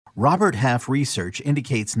Robert Half research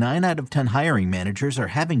indicates 9 out of 10 hiring managers are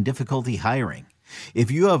having difficulty hiring.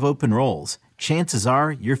 If you have open roles, chances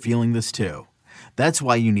are you're feeling this too. That's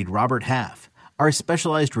why you need Robert Half. Our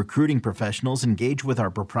specialized recruiting professionals engage with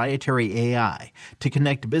our proprietary AI to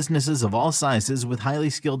connect businesses of all sizes with highly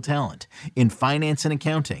skilled talent in finance and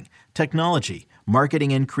accounting, technology,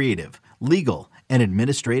 marketing and creative, legal, and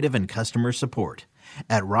administrative and customer support.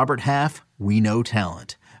 At Robert Half, we know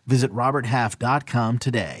talent. Visit roberthalf.com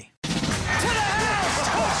today. This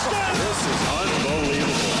is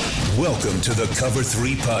unbelievable. Welcome to the Cover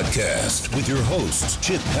 3 podcast with your hosts,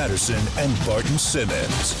 Chip Patterson and Barton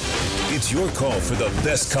Simmons. It's your call for the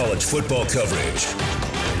best college football coverage.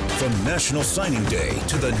 From National Signing Day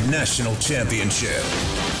to the National Championship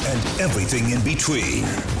and everything in between,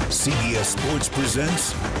 CBS Sports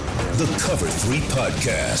presents the Cover 3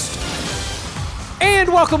 podcast.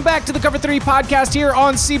 And welcome back to the Cover 3 podcast here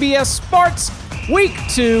on CBS Sports. Week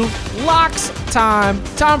 2, locks time.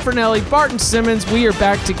 Tom Fornelli, Barton Simmons. We are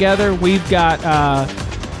back together. We've got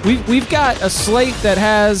we've got a slate that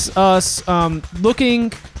has us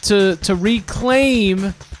looking to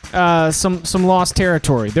reclaim some lost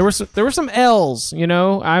territory. There were some L's. You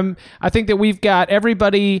know, I think that we've got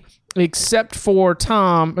everybody except for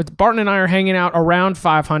Tom. Barton and I are hanging out around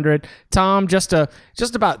 500. Tom just about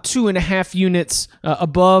 2.5 units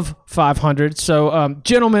above 500. So,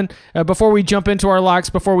 gentlemen, before we jump into our locks,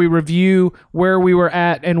 before we review where we were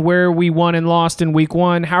at and where we won and lost in week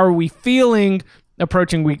 1, how are we feeling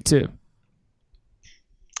approaching week 2?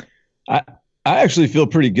 I actually feel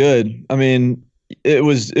pretty good. I mean, it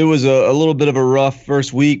was a little bit of a rough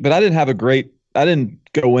first week, but I didn't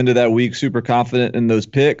go into that week super confident in those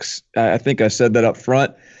picks. I think I said that up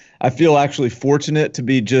front. I feel actually fortunate to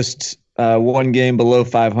be just one game below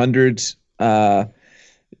 500. And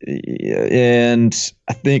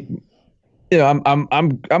I think, you know,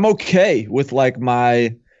 I'm okay with like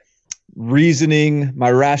my reasoning,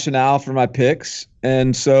 my rationale for my picks.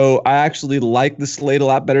 And so I actually like the slate a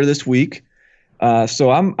lot better this week.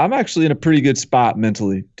 So I'm actually in a pretty good spot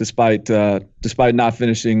mentally, despite not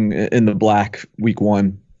finishing in the black week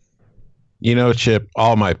 1. You know, Chip,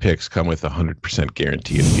 all my picks come with 100%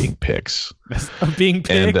 guarantee of being picks. Of being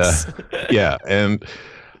picks? And yeah, and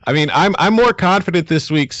I mean, I'm more confident this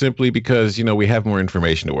week simply because, you know, we have more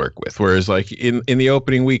information to work with. Whereas like in the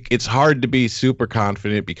opening week, it's hard to be super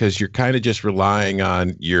confident because you're kind of just relying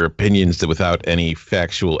on your opinions that without any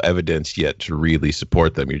factual evidence yet to really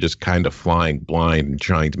support them. You're just kind of flying blind and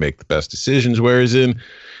trying to make the best decisions. Whereas in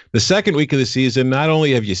the second week of the season, not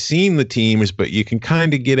only have you seen the teams, but you can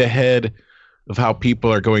kind of get ahead of how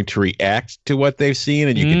people are going to react to what they've seen,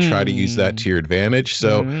 and you can try to use that to your advantage.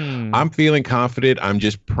 So I'm feeling confident. I'm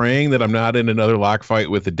just praying that I'm not in another lock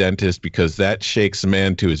fight with the dentist, because that shakes a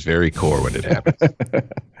man to his very core when it happens.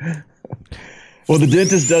 Well, the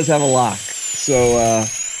dentist does have a lock, so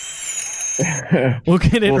we'll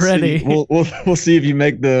get it ready. See. We'll see if you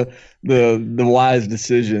make the wise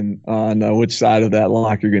decision on which side of that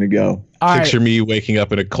lock you're going to go. Picture me waking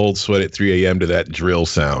up in a cold sweat at 3 a.m. to that drill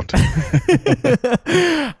sound.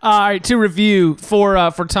 All right, to review for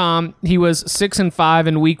Tom, he was 6-5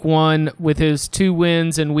 in week 1 with his 2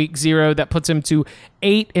 wins in week 0. That puts him to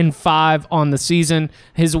 8-5 on the season.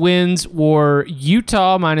 His wins were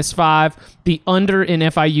Utah -5, the under in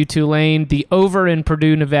FIU Tulane, the over in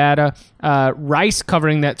Purdue Nevada, Rice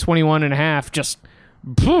covering that 21.5. Just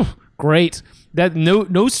great. That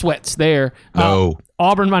no sweats there. No.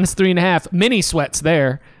 Auburn -3.5. Many sweats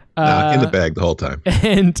there. In the bag the whole time.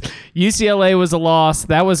 And UCLA was a loss.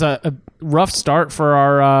 That was a rough start for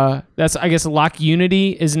our. That's, I guess, Lock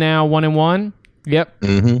Unity is now 1-1. Yep.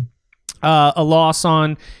 Mm-hmm. A loss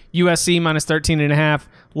on USC -13.5.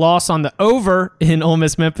 Loss on the over in Ole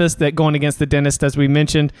Miss Memphis, that going against the dentist, as we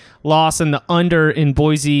mentioned. Loss in the under in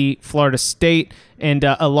Boise, Florida State, and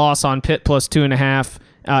a loss on Pitt +2.5.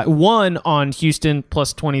 One on Houston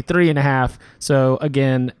 +23.5. So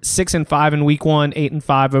again, 6-5 in week 1,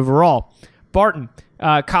 8-5 overall. Barton,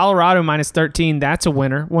 Colorado -13. That's a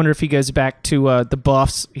winner. Wonder if he goes back to the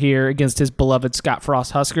Buffs here against his beloved Scott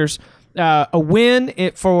Frost Huskers. A win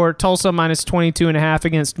for Tulsa -22.5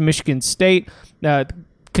 against Michigan State.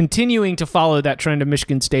 Continuing to follow that trend of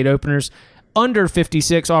Michigan State openers. Under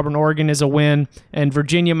 56, Auburn, Oregon is a win, and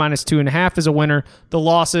Virginia -2.5 is a winner. The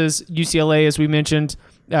losses, UCLA, as we mentioned,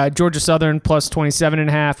 Georgia Southern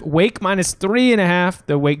 +27.5, Wake -3.5.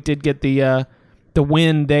 The Wake did get the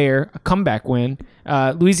win there, a comeback win.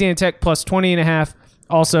 Louisiana Tech +20.5,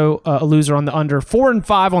 also a loser on the under.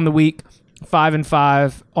 4-5 on the week,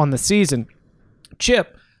 5-5 on the season.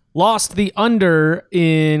 Chip lost the under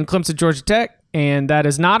in Clemson, Georgia Tech, and that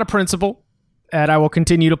is not a principle. that I will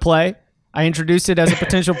continue to play. I introduced it as a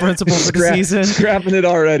potential principle for the season. Scrapping it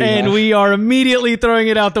already. And we are immediately throwing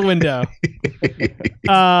it out the window.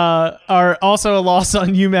 Are also a loss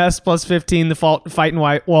on UMass plus 15, the Fighting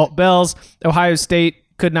Walt Bells. Ohio State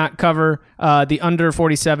could not cover. The under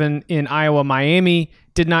 47 in Iowa, Miami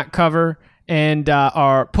did not cover. And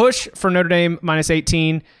our push for Notre Dame minus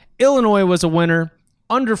 18. Illinois was a winner.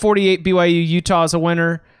 Under 48, BYU, Utah is a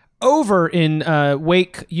winner. Over in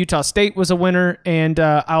Wake, Utah State was a winner, and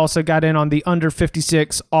I also got in on the under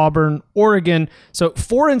 56, Auburn, Oregon. So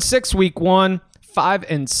 4-6 week 1,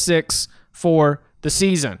 5-6 for the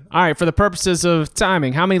season. All right, for the purposes of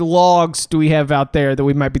timing, how many logs do we have out there that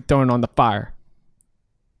we might be throwing on the fire?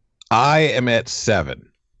 I am at 7.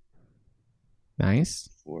 Nice.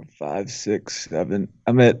 4, 5, 6, 7.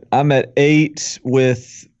 I'm at 8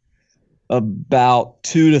 with about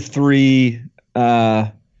 2 to 3.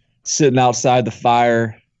 Sitting outside the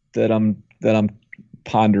fire that I'm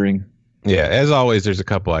pondering. Yeah, as always, there's a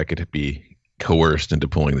couple I could be coerced into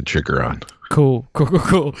pulling the trigger on. Cool.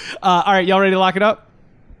 All right, y'all ready to lock it up?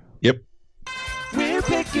 Yep. We're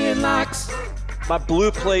picking locks. My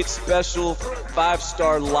Blue Plate special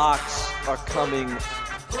 5-star locks are coming.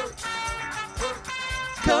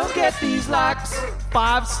 Come get these locks.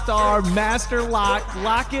 5-star master lock.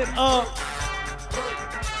 Lock it up.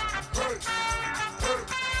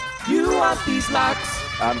 You want these locks?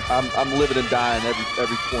 I'm living and dying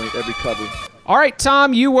every point, every cover. All right,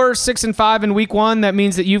 Tom, you were 6-5 in week 1. That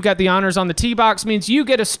means that you've got the honors on the tee box. Means you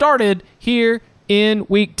get us started here in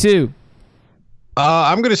week 2.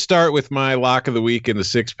 I'm going to start with my lock of the week in the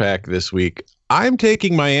 6-pack this week. I'm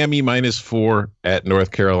taking Miami minus 4 at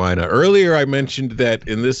North Carolina. Earlier, I mentioned that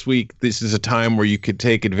in this week, this is a time where you could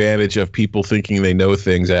take advantage of people thinking they know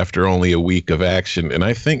things after only a week of action. And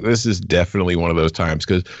I think this is definitely one of those times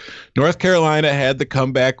because North Carolina had the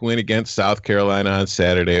comeback win against South Carolina on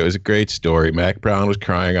Saturday. It was a great story. Mac Brown was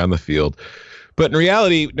crying on the field. But in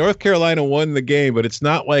reality, North Carolina won the game, but it's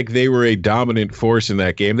not like they were a dominant force in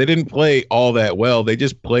that game. They didn't play all that well. They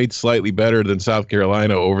just played slightly better than South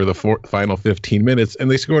Carolina over the final 15 minutes, and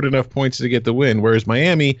they scored enough points to get the win, whereas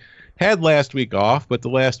Miami had last week off, but the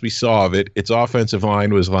last we saw of it, its offensive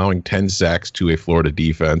line was allowing 10 sacks to a Florida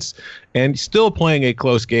defense and still playing a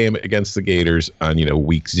close game against the Gators on,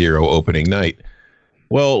 week 0 opening night.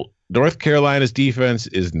 Well, North Carolina's defense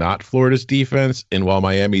is not Florida's defense, and while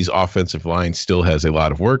Miami's offensive line still has a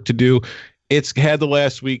lot of work to do, it's had the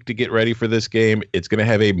last week to get ready for this game. It's going to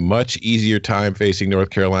have a much easier time facing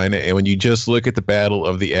North Carolina, and when you just look at the battle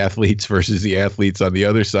of the athletes versus the athletes on the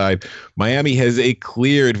other side, Miami has a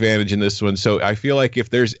clear advantage in this one. So I feel like if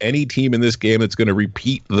there's any team in this game that's going to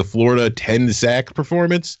repeat the Florida 10-sack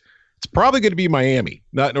performance, it's probably going to be Miami,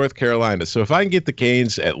 not North Carolina. So if I can get the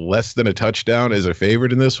Canes at less than a touchdown as a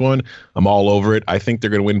favorite in this one, I'm all over it. I think they're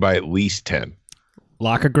going to win by at least 10.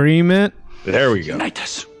 Lock agreement. There we go. Unite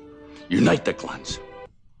us. Unite the Glens.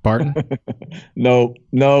 Barton? Nope.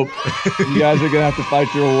 You guys are going to have to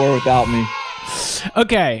fight your war without me.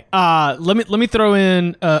 Okay, let me throw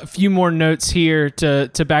in a few more notes here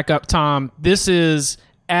to back up Tom. This is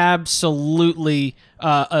absolutely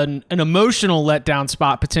an emotional letdown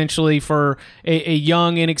spot potentially for a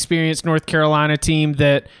young, inexperienced North Carolina team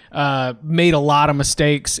that made a lot of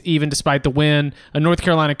mistakes even despite the win. A North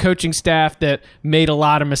Carolina coaching staff that made a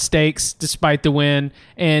lot of mistakes despite the win.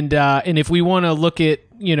 And if we want to look at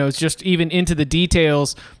just even into the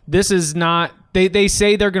details, this is not. They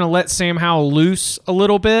say they're going to let Sam Howell loose a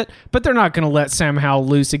little bit, but they're not going to let Sam Howell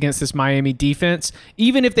loose against this Miami defense.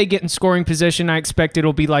 Even if they get in scoring position, I expect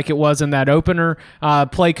it'll be like it was in that opener.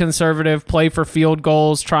 Play conservative, play for field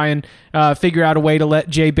goals, try and figure out a way to let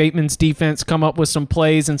Jay Bateman's defense come up with some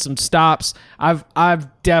plays and some stops. I've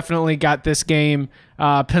definitely got this game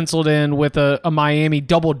penciled in with a Miami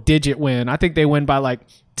double-digit win. I think they win by like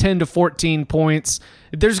 10 to 14 points.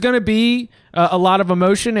 There's going to be a lot of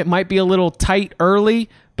emotion. It might be a little tight early,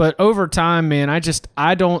 but over time, man,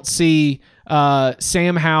 I don't see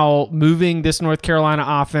Sam Howell moving this North Carolina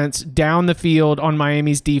offense down the field on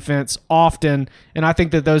Miami's defense often. And I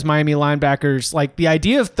think that those Miami linebackers, like the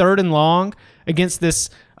idea of 3rd and long against this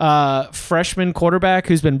freshman quarterback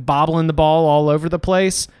who's been bobbling the ball all over the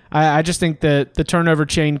place, I just think that the turnover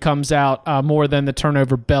chain comes out more than the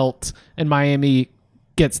turnover belt, and Miami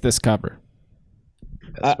gets this cover.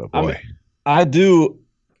 That's my boy. I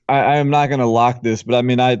am not going to lock this, but I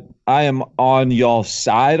mean, I am on y'all's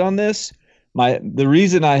side on this. The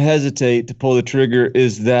reason I hesitate to pull the trigger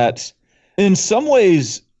is that in some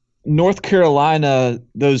ways, North Carolina,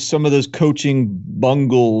 some of those coaching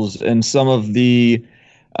bungles and some of the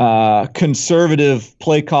conservative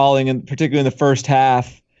play calling, and particularly in the first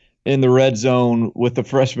half, in the red zone with the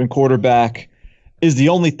freshman quarterback is the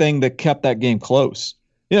only thing that kept that game close.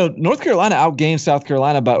 North Carolina outgained South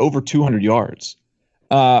Carolina by over 200 yards.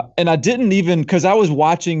 And I didn't even, because I was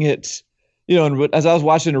watching it, and as I was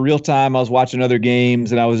watching in real time, I was watching other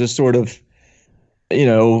games, and I was just sort of,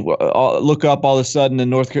 look up all of a sudden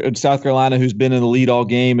in South Carolina, who's been in the lead all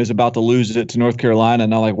game, is about to lose it to North Carolina.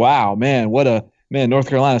 And I'm like, wow, man, North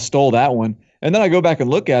Carolina stole that one. And then I go back and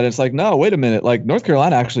look at it. It's like, no, wait a minute. Like, North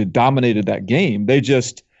Carolina actually dominated that game. They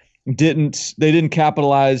just didn't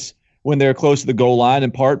capitalize when they were close to the goal line,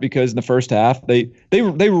 in part because in the first half they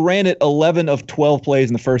ran it 11 of 12 plays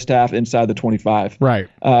in the first half inside the 25. Right.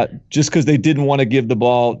 Just because they didn't want to give the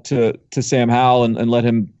ball to Sam Howell and let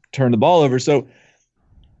him turn the ball over. So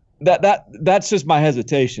that's just my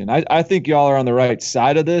hesitation. I think y'all are on the right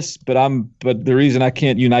side of this, but the reason I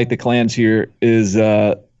can't unite the clans here is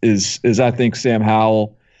I think Sam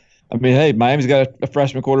Howell. I mean, hey, Miami's got a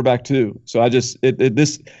freshman quarterback too. So I just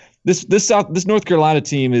this North Carolina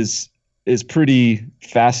team is pretty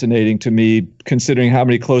fascinating to me, considering how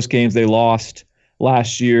many close games they lost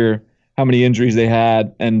last year, how many injuries they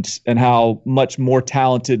had, and how much more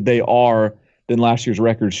talented they are than last year's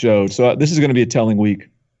record showed. So this is going to be a telling week.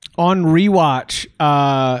 On rewatch,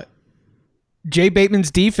 Jay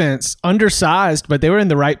Bateman's defense, undersized, but they were in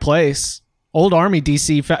the right place. Old Army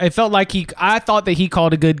DC, it felt like I thought that he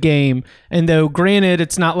called a good game. And though, granted,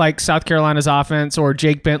 it's not like South Carolina's offense or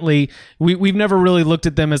Jake Bentley, we've never really looked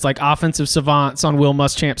at them as like offensive savants on Will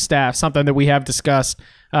Muschamp's staff, something that we have discussed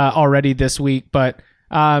already this week. But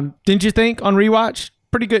didn't you think on rewatch,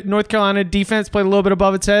 pretty good North Carolina defense, played a little bit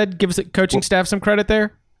above its head? Give us coaching staff some credit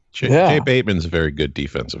there. Jay Bateman's a very good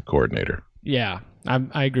defensive coordinator. Yeah,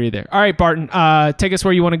 I agree there. All right, Barton, take us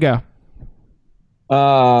where you want to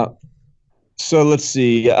go. So let's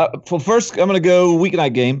see. Well, first, I'm going to go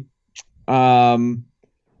weeknight game. I'm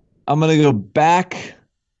going to go back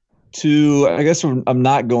to, I guess I'm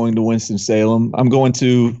not going to Winston-Salem. I'm going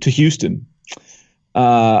to Houston.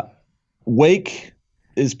 Wake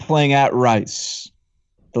is playing at Rice.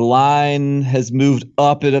 The line has moved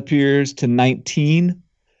up, it appears, to 19.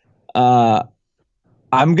 I'm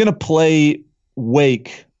going to play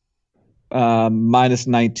Wake minus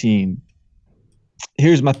 19.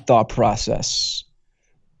 Here's my thought process.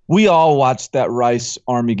 We all watched that Rice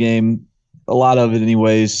Army game, a lot of it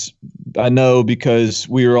anyways. I know because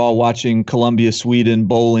we were all watching Columbia, Sweden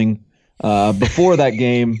bowling before that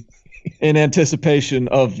game in anticipation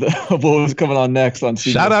of what was coming on next on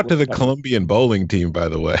CBS. Shout out to the Colombian bowling team, by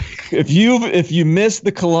the way. If you missed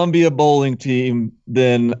the Columbia bowling team,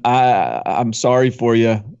 then I'm sorry for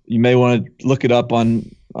you. You may want to look it up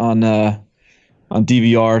on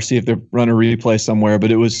DVR, see if they're running a replay somewhere.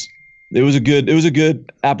 But it was a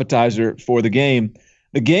good appetizer for the game.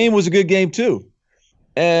 The game was a good game too,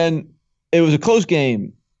 and it was a close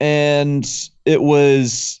game, and it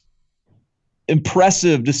was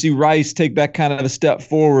impressive to see Rice take that kind of a step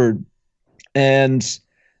forward. And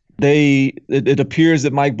it appears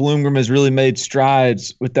that Mike Bloomgren has really made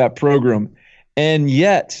strides with that program, and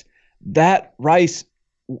yet that Rice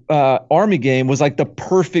Army game was like the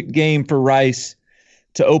perfect game for Rice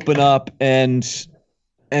to open up and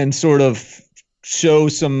sort of show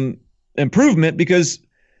some improvement, because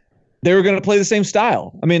they were going to play the same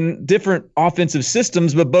style. I mean, different offensive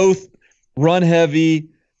systems, but both run heavy,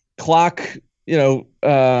 clock,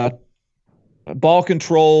 ball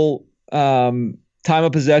control, time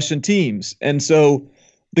of possession teams. And so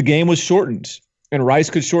the game was shortened, and Rice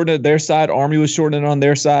could shorten it at their side. Army was shortening it on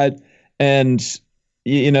their side. And,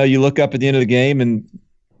 you look up at the end of the game, and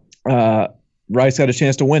Rice had a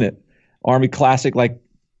chance to win it. Army classic, like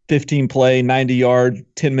 15 play, 90-yard,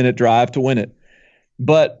 10-minute drive to win it.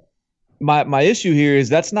 But my issue here is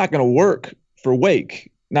that's not going to work for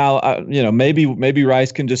Wake. Now, maybe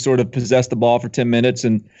Rice can just sort of possess the ball for 10 minutes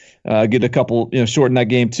and get a couple, shorten that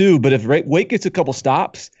game too. But if Wake gets a couple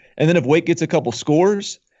stops, and then if Wake gets a couple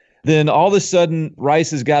scores, then all of a sudden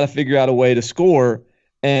Rice has got to figure out a way to score.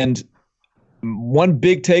 And one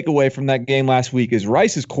big takeaway from that game last week is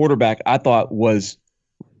Rice's quarterback, I thought, was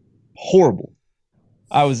horrible.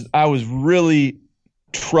 I was really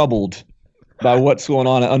troubled by what's going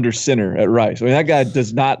on under center at Rice. I mean, that guy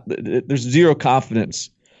there's zero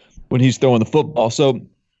confidence when he's throwing the football. So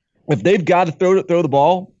if they've got to throw the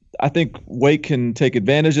ball, I think Wake can take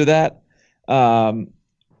advantage of that.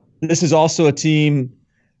 This is also a team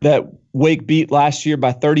that Wake beat last year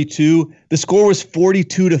by 32. The score was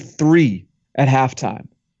 42-3 at halftime.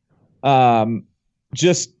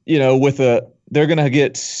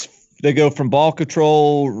 They go from ball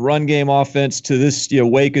control, run game offense to this,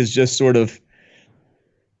 Wake is just sort of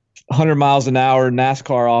 100 miles an hour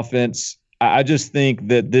NASCAR offense. I just think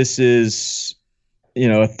that this is, a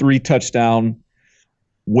 3-touchdown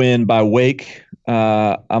win by Wake.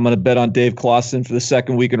 I'm going to bet on Dave Clawson for the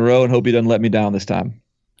second week in a row and hope he doesn't let me down this time.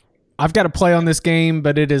 I've got a play on this game,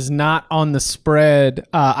 but it is not on the spread.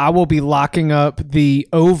 I will be locking up the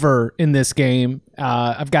over in this game.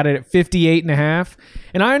 I've got it at 58.5.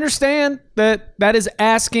 And I understand that is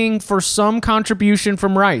asking for some contribution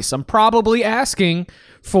from Rice. I'm probably asking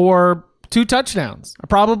for 2 touchdowns. I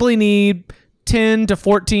probably need 10 to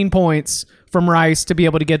 14 points from Rice to be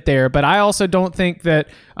able to get there. But I also don't think that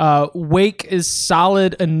Wake is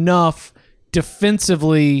solid enough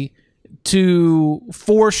defensively to,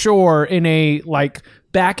 for sure, in a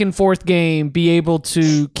back and forth game, be able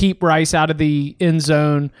to keep Rice out of the end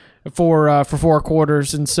zone for 4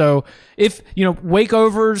 quarters. And so if, Wake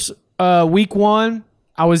overs week 1,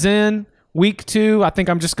 I was in. Week 2, I think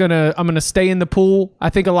I'm gonna stay in the pool. I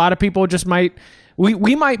think a lot of people just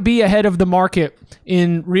we might be ahead of the market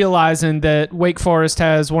in realizing that Wake Forest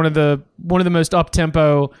has one of the most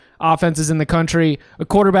up-tempo offenses in the country, a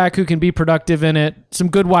quarterback who can be productive in it, some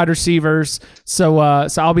good wide receivers. So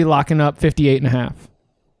I'll be locking up 58.5.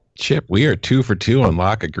 Chip, we are 2 for 2 on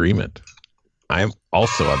lock agreement. I'm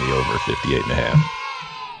also on the over 58.5.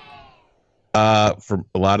 For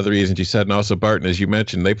a lot of the reasons you said, and also Barton, as you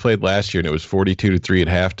mentioned, they played last year and it was 42-3 at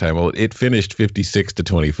halftime. Well, it finished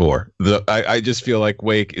 56-24. I just feel like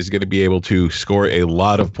Wake is going to be able to score a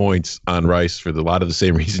lot of points on Rice for a lot of the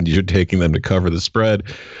same reasons you're taking them to cover the spread.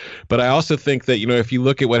 But I also think that, if you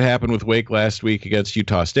look at what happened with Wake last week against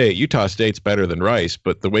Utah State's better than Rice,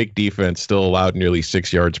 but the Wake defense still allowed nearly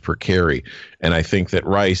 6 yards per carry. And I think that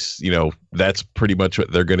Rice, that's pretty much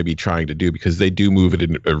what they're going to be trying to do, because they do move it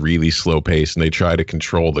at a really slow pace and they try to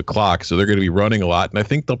control the clock. So they're going to be running a lot. And I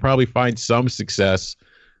think they'll probably find some success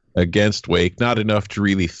against Wake, not enough to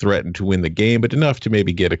really threaten to win the game, but enough to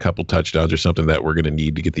maybe get a couple touchdowns or something that we're going to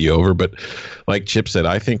need to get the over. But like Chip said,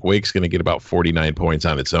 I think Wake's going to get about 49 points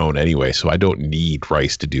on its own anyway, so I don't need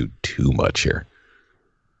Rice to do too much here.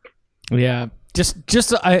 Yeah,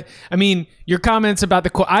 I mean, your comments about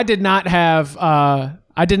I did not have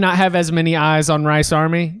as many eyes on Rice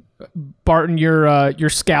Army. Barton, your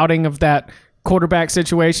scouting of that quarterback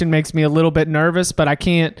situation makes me a little bit nervous, but I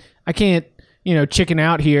can't chicken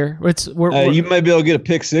out here. You may be able to get a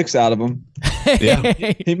pick 6 out of him. Yeah.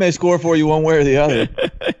 He may score for you one way or the other.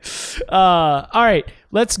 All right,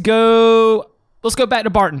 let's go back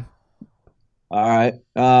to Barton. All right.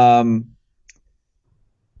 I'm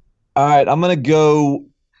going to go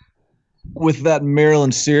with that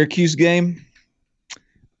Maryland-Syracuse game.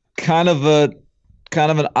 Kind of an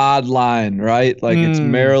odd line, right? It's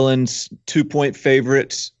Maryland's 2-point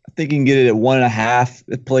favorites. I think you can get it at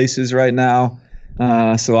 1.5 at places right now.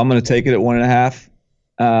 So I'm going to take it at 1.5.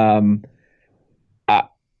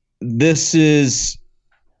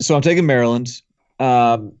 So I'm taking Maryland.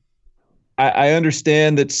 I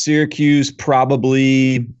understand that Syracuse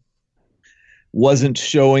probably wasn't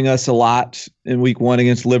showing us a lot in week 1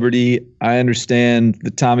 against Liberty. I understand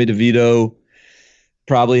that Tommy DeVito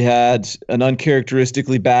probably had an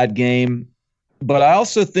uncharacteristically bad game. But I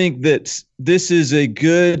also think that this is a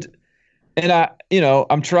good, and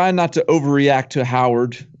I'm trying not to overreact to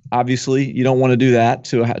Howard. Obviously, you don't want to do that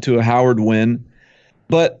to a Howard win.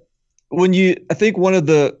 But I think one of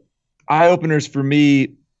the eye openers for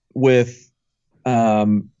me with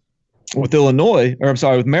Illinois, or I'm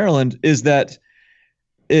sorry, with Maryland, is that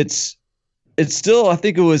it's still, I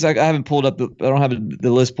think it was, I haven't pulled up, I don't have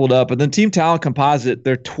the list pulled up, but then team talent composite,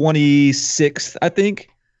 they're 26th, I think,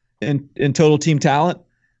 in total team talent.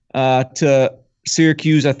 To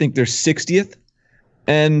Syracuse, I think they're 60th.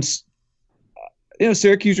 And,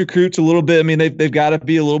 Syracuse recruits a little bit. I mean, they've got to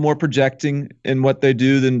be a little more projecting in what they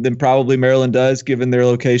do than probably Maryland does, given their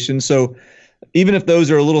location. So even if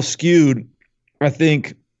those are a little skewed, I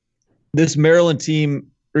think this Maryland team,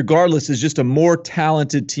 regardless, is just a more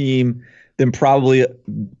talented team than probably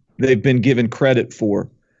they've been given credit for.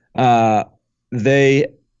 And the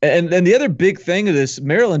other big thing of this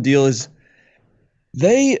Maryland deal is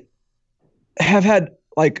they have had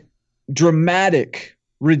dramatic,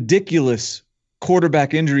 ridiculous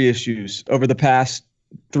quarterback injury issues over the past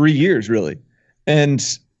 3 years, really. And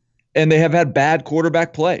they have had bad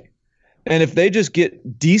quarterback play. And if they just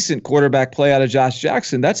get decent quarterback play out of Josh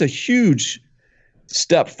Jackson, that's a huge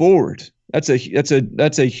step forward. That's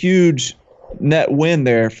a huge net win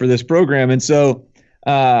there for this program. And so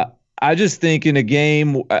I just think in a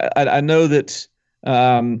game, I know that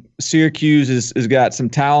Syracuse has got some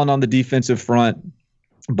talent on the defensive front,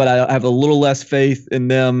 but I have a little less faith in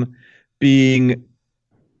them being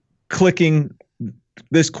clicking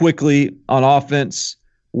this quickly on offense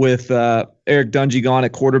with Eric Dungey gone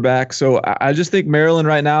at quarterback. So I just think Maryland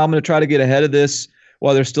right now, I'm going to try to get ahead of this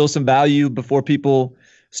while there's still some value before people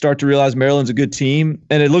start to realize Maryland's a good team.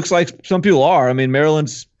 And it looks like some people are. I mean,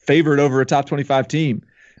 Maryland's favored over a top 25 team.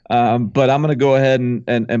 But I'm going to go ahead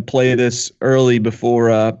and play this early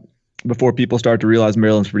before people start to realize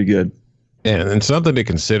Maryland's pretty good. And something to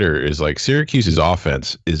consider is like Syracuse's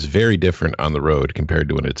offense is very different on the road compared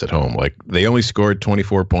to when it's at home. Like they only scored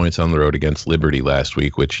 24 points on the road against Liberty last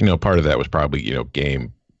week, which, part of that was probably,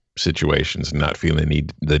 game situations and not feeling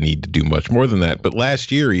the need to do much more than that. But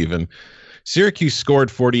last year, even Syracuse scored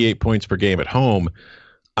 48 points per game at home.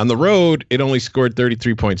 On the road, it only scored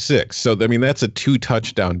 33.6. So, I mean, that's a 2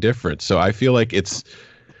 touchdown difference. So I feel like it's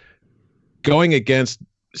going against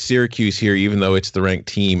Syracuse here, even though it's the ranked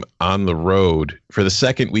team on the road for the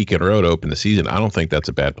second week in a row to open the season. I don't think that's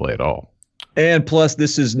a bad play at all. And plus,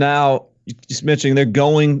 this is now just mentioning they're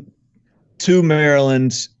going to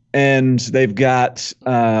Maryland and they've got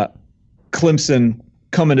Clemson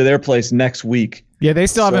coming to their place next week. Yeah, they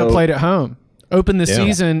still haven't played at home. Open the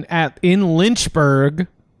season in Lynchburg,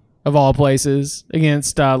 of all places,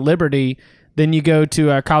 against Liberty. Then you go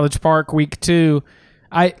to College Park week 2.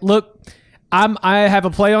 I have a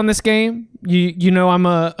play on this game. I'm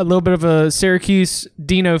a little bit of a Syracuse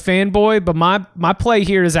Dino fanboy, but my play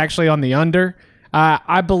here is actually on the under.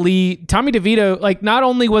 I believe Tommy DeVito, not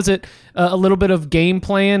only was it a little bit of game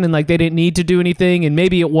plan and they didn't need to do anything, and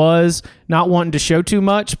maybe it was not wanting to show too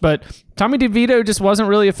much, but Tommy DeVito just wasn't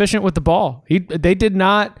really efficient with the ball.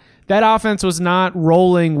 That offense was not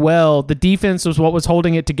rolling well. The defense was what was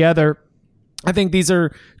holding it together. I think these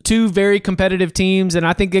are 2 very competitive teams, and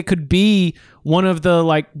I think it could be one of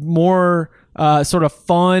the more sort of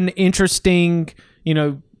fun, interesting,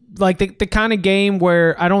 the kind of game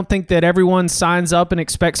where I don't think that everyone signs up and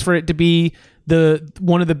expects for it to be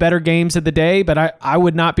one of the better games of the day, but I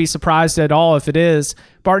would not be surprised at all if it is.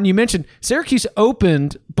 Barton, you mentioned Syracuse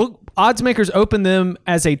odds makers opened them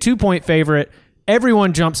as a 2-point favorite.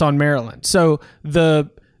 Everyone jumps on Maryland. So the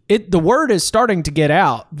word is starting to get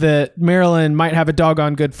out that Maryland might have a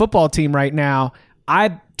doggone good football team right now.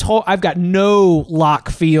 I've got no lock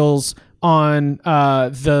feels on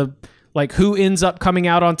who ends up coming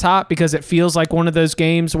out on top, because it feels like one of those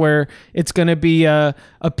games where it's going to be a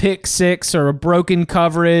pick six or a broken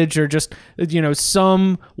coverage or just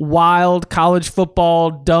some wild college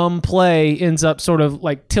football dumb play ends up sort of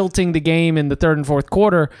tilting the game in the third and fourth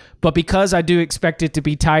quarter. But because I do expect it to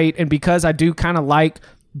be tight, and because I do kind of like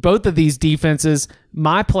both of these defenses,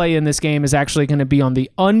 my play in this game is actually going to be on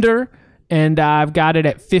the under, and I've got it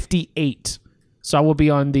at 58. So I will be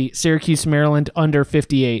on the Syracuse, Maryland under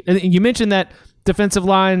 58. And you mentioned that defensive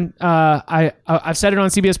line. I've said it on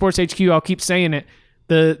CBS Sports HQ. I'll keep saying it.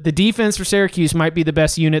 The defense for Syracuse might be the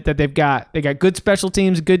best unit that they've got. They got good special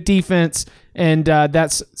teams, good defense, and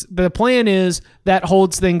that's the plan is that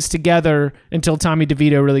holds things together until Tommy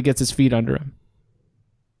DeVito really gets his feet under him.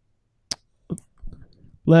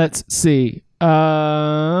 Let's see. We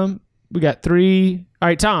got 3. All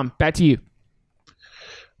right, Tom, back to you.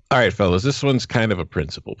 All right, fellas, this one's kind of a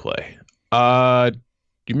principal play. Do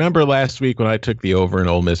you remember last week when I took the over in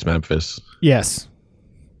Ole Miss Memphis? Yes.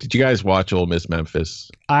 Did you guys watch Ole Miss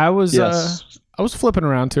Memphis? I was yes. I was flipping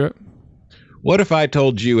around to it. What if I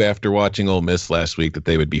told you after watching Ole Miss last week that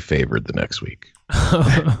they would be favored the next week?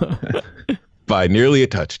 By nearly a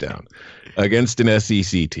touchdown against an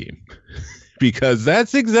SEC team. Because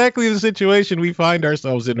that's exactly the situation we find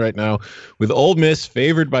ourselves in right now, with Ole Miss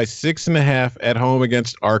favored by 6.5 at home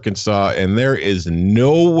against Arkansas. And there is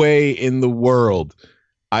no way in the world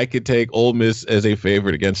I could take Ole Miss as a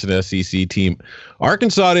favorite against an SEC team.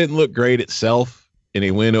 Arkansas didn't look great itself in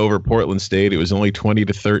a win over Portland State. It was only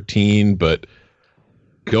 20-13, but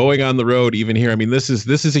going on the road, even here, I mean, this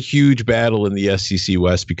is a huge battle in the SEC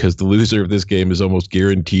West, because the loser of this game is almost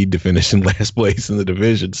guaranteed to finish in last place in the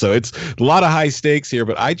division. So it's a lot of high stakes here,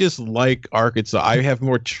 but I just like Arkansas. I have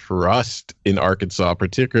more trust in Arkansas,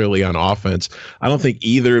 particularly on offense. I don't think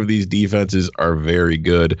either of these defenses are very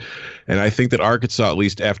good. And I think that Arkansas, at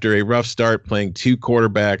least after a rough start playing 2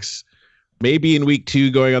 quarterbacks, maybe in week 2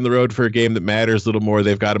 going on the road for a game that matters a little more,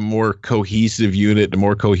 they've got a more cohesive unit, a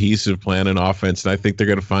more cohesive plan and offense, and I think they're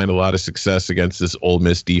going to find a lot of success against this Ole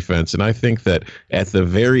Miss defense. And I think that at the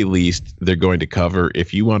very least, they're going to cover.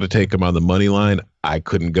 If you want to take them on the money line, I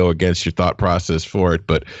couldn't go against your thought process for it,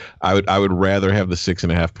 but I would rather have the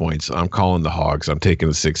 6.5 points. I'm calling the Hogs. I'm taking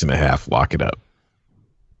the 6.5. Lock it up.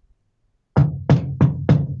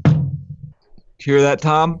 Hear that,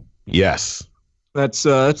 Tom? Yes. That's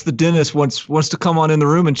the dentist wants to come on in the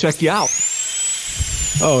room and check you out.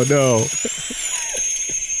 Oh no.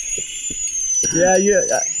 Yeah,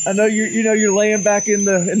 I know you're laying back in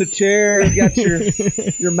the chair, you got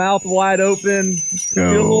your mouth wide open. You're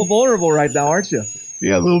a little vulnerable right now, aren't you?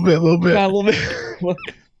 Yeah, a little bit. Yeah, a little bit.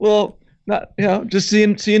 well, not just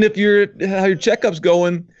seeing if how your checkup's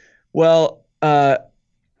going. Well, I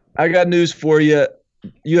got news for you.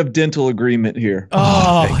 You have dental agreement here.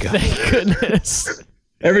 Oh, thank goodness.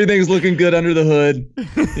 Everything's looking good under the hood.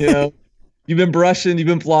 You've been brushing, you've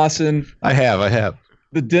been flossing. I have.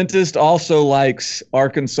 The dentist also likes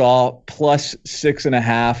Arkansas plus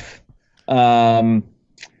 6.5.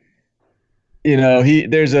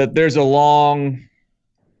 There's a long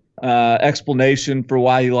explanation for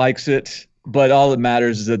why he likes it, but all that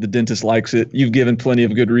matters is that the dentist likes it. You've given plenty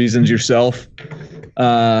of good reasons yourself,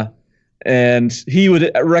 and he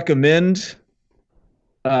would recommend,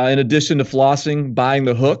 in addition to flossing, buying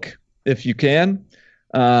the hook if you can.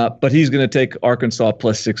 But he's going to take Arkansas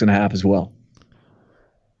plus 6.5 as well.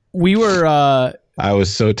 We were. I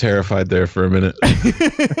was so terrified there for a minute.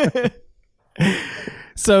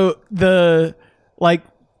 So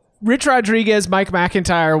Rich Rodriguez, Mike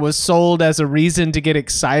McIntyre was sold as a reason to get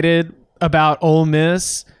excited about Ole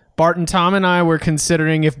Miss. Barton, Tom, and I were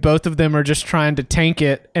considering if both of them are just trying to tank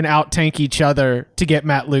it and out-tank each other to get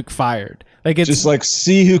Matt Luke fired. It's just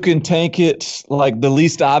see who can tank it the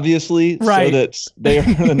least obviously, right, so that they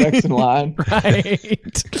are the next in line.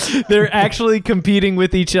 Right. They're actually competing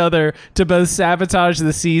with each other to both sabotage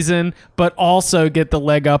the season, but also get the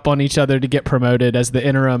leg up on each other to get promoted as the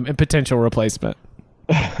interim and potential replacement.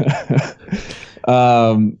 The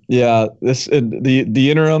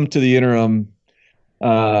interim to the interim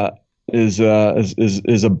is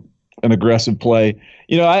an aggressive play.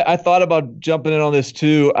 I thought about jumping in on this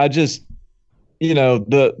too. I just,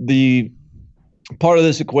 the part of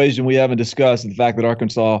this equation we haven't discussed is the fact that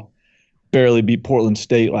Arkansas barely beat Portland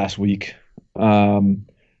State last week. But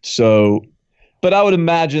I would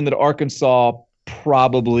imagine that Arkansas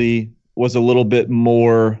probably was a little bit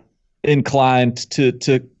more inclined to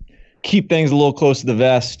keep things a little close to the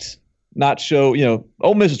vest, not show,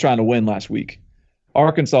 Ole Miss was trying to win last week.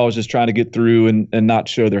 Arkansas was just trying to get through and not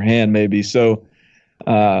show their hand maybe. So,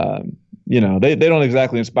 they don't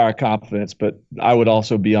exactly inspire confidence, but I would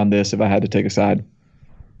also be on this if I had to take a side.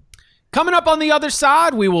 Coming up on the other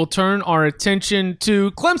side, we will turn our attention to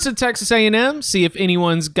Clemson, Texas A&M, see if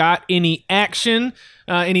anyone's got any action,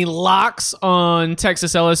 any locks on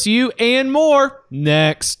Texas LSU, and more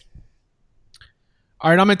next. All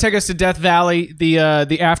right, I'm going to take us to Death Valley,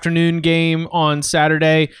 the afternoon game on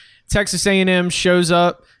Saturday. Texas A&M shows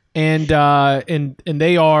up, and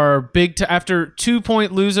they are big. After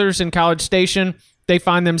 2-point losers in College Station, they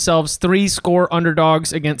find themselves 3-score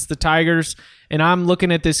underdogs against the Tigers. And I'm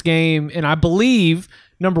looking at this game, and I believe,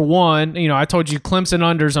 number one, I told you Clemson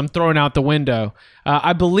unders, I'm throwing out the window.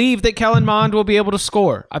 I believe that Kellen Mond will be able to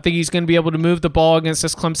score. I think he's going to be able to move the ball against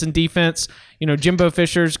this Clemson defense. Jimbo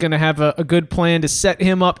Fisher's going to have a good plan to set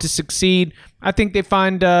him up to succeed. I think they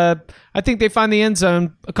find the end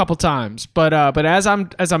zone a couple times. But as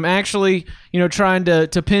I'm actually trying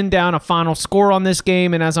to pin down a final score on this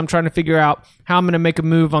game, and as I'm trying to figure out how I'm going to make a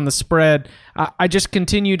move on the spread, I just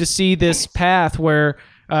continue to see this path where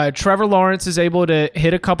Trevor Lawrence is able to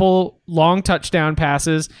hit a couple long touchdown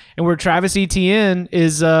passes, and where Travis Etienne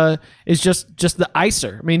is just the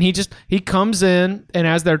icer. I mean, he comes in, and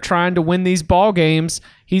as they're trying to win these ball games,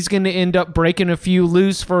 he's going to end up breaking a few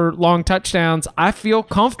loose for long touchdowns. I feel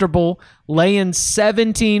comfortable laying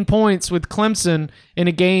 17 points with Clemson in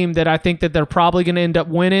a game that I think that they're probably going to end up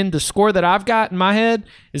winning. The score that I've got in my head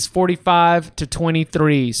is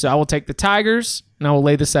 45-23. So I will take the Tigers, and I will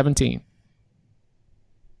lay the 17.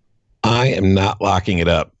 I am not locking it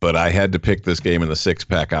up, but I had to pick this game in the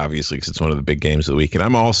 6-pack, obviously, because it's one of the big games of the week. And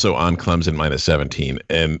I'm also on Clemson minus 17.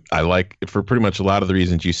 And I like it for pretty much a lot of the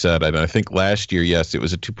reasons you said. And I think last year, yes, it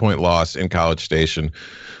was a 2-point loss in College Station,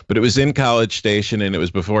 but it was in College Station, and it was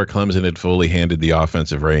before Clemson had fully handed the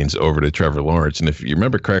offensive reins over to Trevor Lawrence. And if you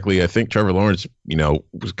remember correctly, I think Trevor Lawrence,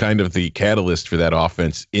 was kind of the catalyst for that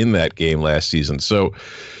offense in that game last season. So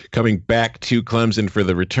coming back to Clemson for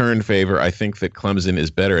the return favor, I think that Clemson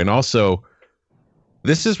is better. And also,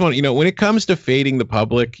 this is one, when it comes to fading the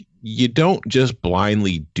public, you don't just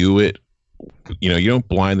blindly do it. You don't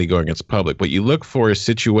blindly go against the public, but you look for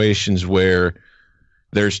situations where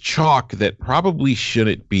there's chalk that probably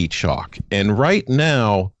shouldn't be chalk. And right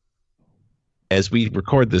now, as we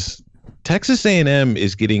record this, Texas A&M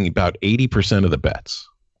is getting about 80% of the bets.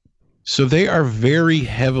 So they are very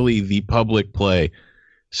heavily the public play.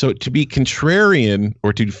 So to be contrarian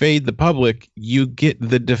or to fade the public, you get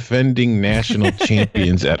the defending national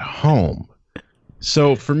champions at home.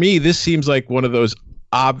 So for me, this seems like one of those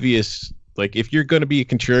obvious Like, if you're going to be a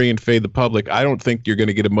contrarian, fade the public, I don't think you're going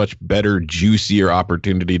to get a much better, juicier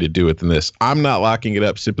opportunity to do it than this. I'm not locking it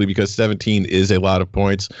up simply because 17 is a lot of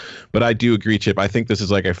points, but I do agree, Chip. I think this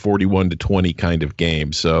is like a 41-20 kind of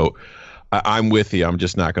game. So I'm with you. I'm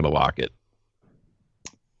just not going to lock it.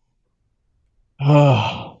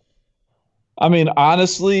 I mean,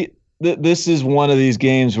 honestly, this is one of these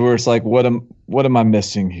games where it's like, what am I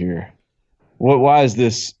missing here? Why is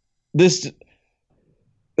this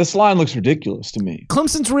line looks ridiculous to me.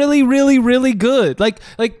 Clemson's really, really, really good. Like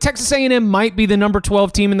Texas A&M might be the number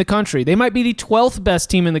 12 team in the country. They might be the 12th best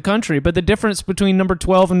team in the country, but the difference between number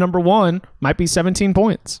 12 and number 1 might be 17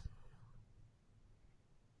 points.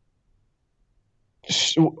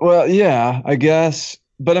 Well, yeah, I guess.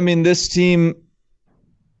 But I mean, this team,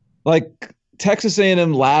 like Texas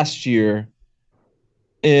A&M last year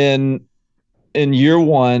in year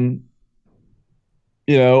one,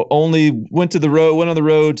 only went on the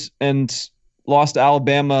road and lost to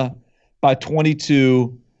Alabama by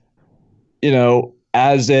 22, and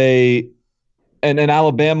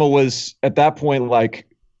Alabama was at that point like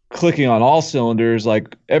clicking on all cylinders,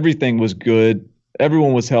 like everything was good,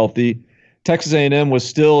 everyone was healthy. Texas A&M was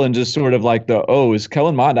still in just sort of like is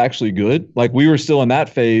Kellen Mond actually good? Like we were still in that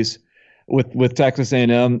phase with Texas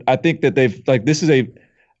A&M. I think that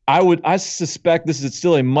I suspect this is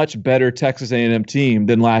still a much better Texas A&M team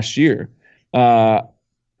than last year. I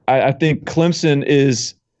think Clemson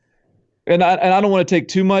is, and I don't want to take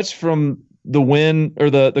too much from the win or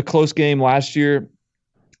the close game last year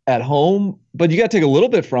at home, but you got to take a little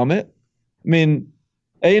bit from it. I mean,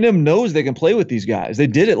 A&M knows they can play with these guys. They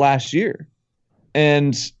did it last year.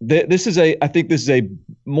 And I think this is a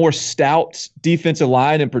more stout defensive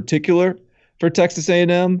line in particular for Texas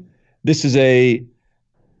A&M. This is a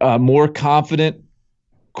more confident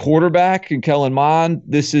quarterback in Kellen Mond.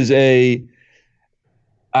 This is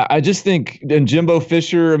I just think, and Jimbo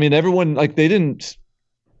Fisher, I mean, everyone, like I'm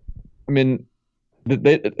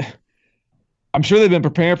sure they've been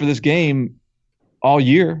preparing for this game all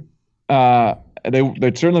year. They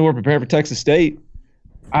certainly weren't preparing for Texas State.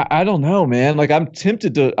 I don't know, man. Like I'm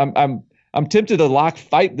tempted to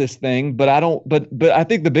fight this thing, but I don't. But I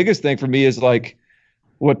think the biggest thing for me is like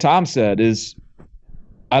what Tom said is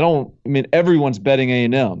everyone's betting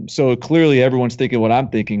A&M, so clearly everyone's thinking what I'm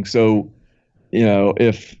thinking. So I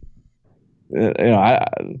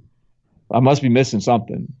must be missing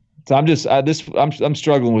something. So I'm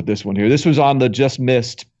struggling with this one here. This was on the just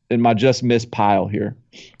missed pile here.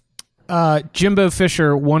 Jimbo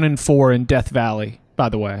Fisher 1-4 in Death Valley. By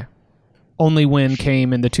the way, only win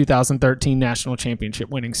came in the 2013 national championship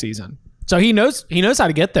winning season. So he knows how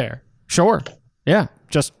to get there. Sure. Yeah.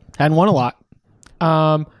 Just hadn't won a lot.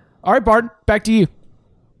 All right, Bard, back to you.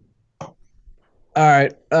 All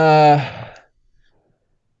right. That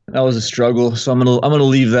was a struggle. So I'm gonna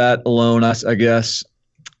leave that alone, I guess.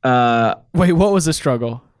 Wait, what was the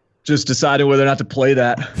struggle? Just deciding whether or not to play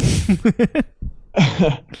that.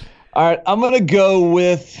 All right. I'm going to go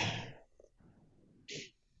with,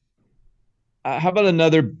 how about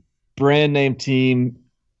another brand name team?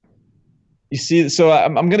 You see, so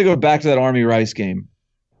I'm going to go back to that Army-Rice game.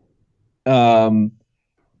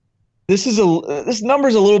 This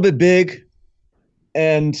number's a little bit big,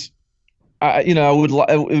 and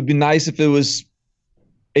it would be nice if it was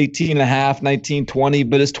 18.5, 19, 20,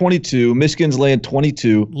 but it's 22. Michigan's laying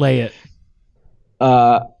 22. Lay it.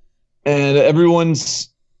 And everyone's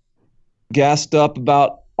gassed up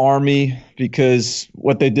about Army because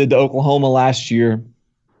what they did to Oklahoma last year.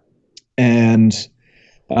 And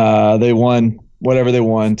they won whatever they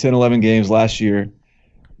won, 10, 11 games last year.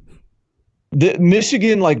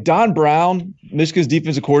 Michigan, like Don Brown, Michigan's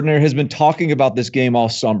defensive coordinator, has been talking about this game all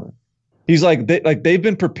summer. He's they've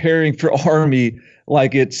been preparing for Army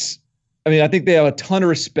like it's – I think they have a ton of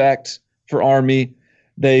respect for Army.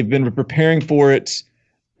 They've been preparing for it.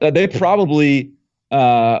 They probably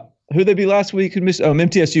who'd they be last week?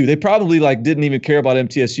 MTSU. They probably didn't even care about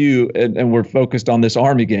MTSU and were focused on this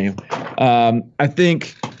Army game. I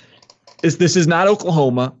think this is not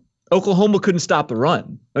Oklahoma. Oklahoma couldn't stop the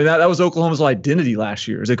run. That was Oklahoma's identity last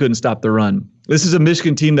year, is they couldn't stop the run. This is a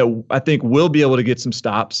Michigan team that I think will be able to get some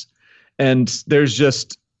stops. And there's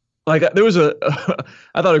just there was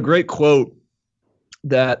I thought a great quote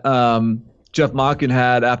that Jeff Monken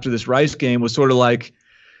had after this Rice game was sort of like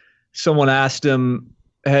someone asked him,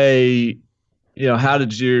 "Hey, how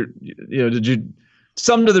did you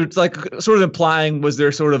some to the sort of implying was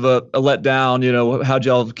there sort of a letdown? How'd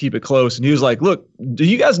y'all keep it close?" And he was like, "Look, do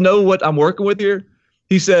you guys know what I'm working with here?"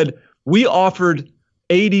 He said, "We offered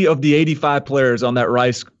 80 of the 85 players on that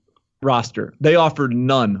Rice roster. They offered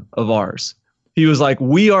none of ours." he was like,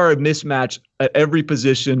 we are a mismatch at every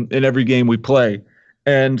position in every game we play.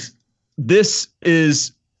 And this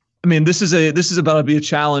is about to be a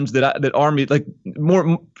challenge that Army, like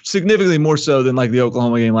significantly more so than like the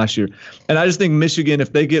Oklahoma game last year. And I just think Michigan,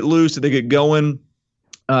 if they get loose, if they get going,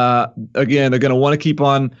 again, they're going to want to keep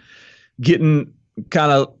on getting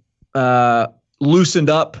kind of loosened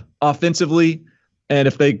up offensively. And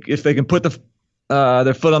if they can put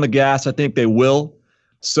their foot on the gas, I think they will.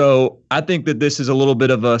 So I think that this is a little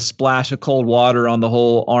bit of a splash of cold water on the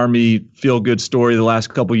whole Army feel-good story the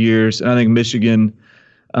last couple years. And I think Michigan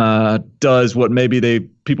does what maybe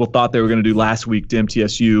people thought they were going to do last week to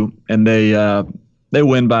MTSU, and they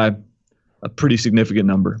win by a pretty significant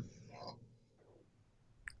number.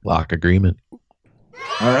 Lock agreement.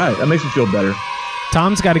 All right, that makes me feel better.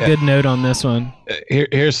 Tom's got a good note on this one.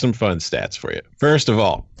 Here's some fun stats for you. First of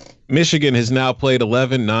all, Michigan has now played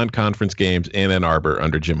 11 non-conference games in Ann Arbor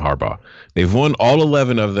under Jim Harbaugh. They've won all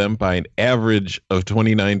 11 of them by an average of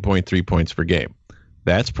 29.3 points per game.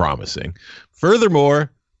 That's promising. Furthermore,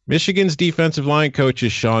 Michigan's defensive line coach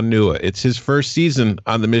is Sean Nua. It's his first season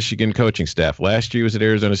on the Michigan coaching staff. Last year he was at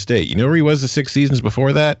Arizona State. You know where he was the 6 seasons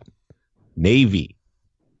before that? Navy.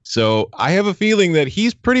 So I have a feeling that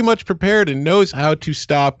he's pretty much prepared and knows how to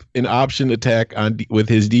stop an option attack with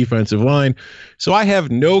his defensive line. So I have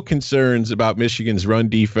no concerns about Michigan's run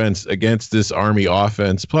defense against this Army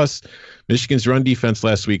offense. Plus, Michigan's run defense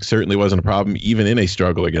last week certainly wasn't a problem, even in a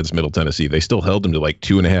struggle against Middle Tennessee. They still held them to like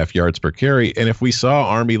 2.5 yards per carry. And if we saw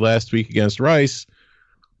Army last week against Rice,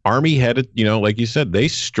 Army had, like you said, they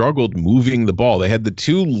struggled moving the ball. They had the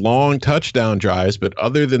 2 long touchdown drives, but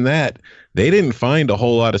other than that, they didn't find a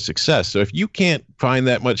whole lot of success. So if you can't find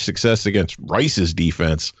that much success against Rice's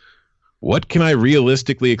defense, what can I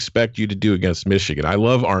realistically expect you to do against Michigan? I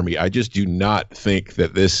love Army. I just do not think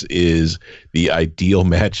that this is the ideal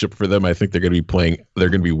matchup for them. I think they're going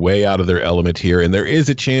to be way out of their element here. And there is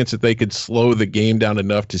a chance that they could slow the game down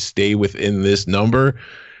enough to stay within this number.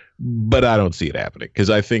 But I don't see it happening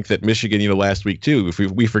because I think that Michigan, last week too, if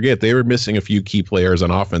we forget, they were missing a few key players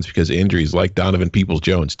on offense because of injuries, like Donovan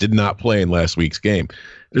Peoples-Jones did not play in last week's game.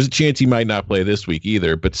 There's a chance he might not play this week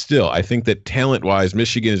either. But still, I think that talent-wise,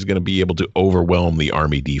 Michigan is going to be able to overwhelm the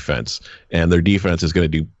Army defense, and their defense is going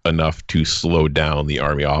to do enough to slow down the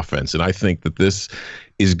Army offense. And I think that this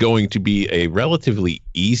is going to be a relatively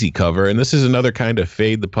easy cover. And this is another kind of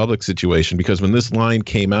fade the public situation because when this line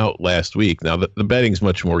came out last week, now the betting's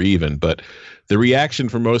much more even, but the reaction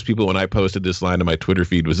from most people when I posted this line on my Twitter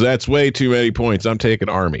feed was, that's way too many points. I'm taking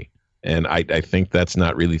Army. And I think that's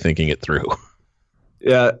not really thinking it through.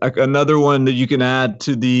 Yeah, another one that you can add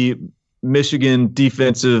to the Michigan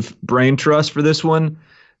defensive brain trust for this one,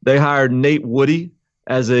 they hired Nate Woody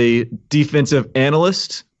as a defensive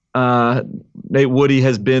analyst. Nate Woody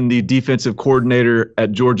has been the defensive coordinator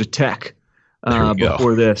at Georgia Tech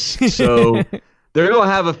before this. So they're going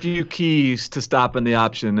to have a few keys to stopping the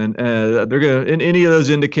option. And they're going to, in any of those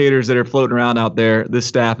indicators that are floating around out there, this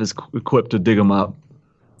staff is equipped to dig them up.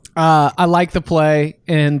 I like the play.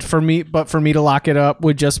 And for me to lock it up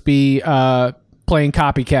would just be playing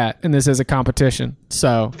copycat. And this is a competition.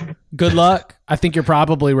 So good luck. I think you're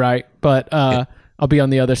probably right. But I'll be on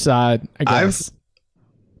the other side, I guess.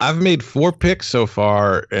 I've made 4 picks so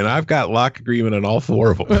far, and I've got lock agreement on all 4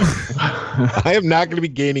 of them. I am not going to be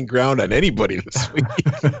gaining ground on anybody this week.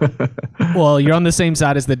 Well, you're on the same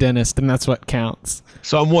side as the dentist, and that's what counts.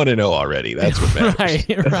 So I'm 1-0 already. That's what matters.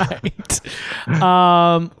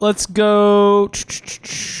 Right. Let's go.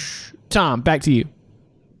 Tom, back to you.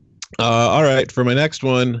 All right. For my next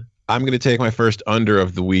one, I'm going to take my first under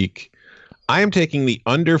of the week. I am taking the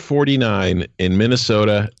under 49 in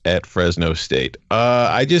Minnesota at Fresno State.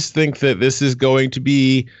 I just think that this is going to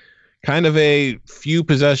be kind of a few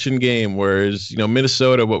possession game, whereas,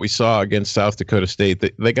 Minnesota, what we saw against South Dakota State,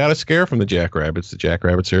 they got a scare from the Jackrabbits. The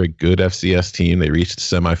Jackrabbits are a good FCS team. They reached the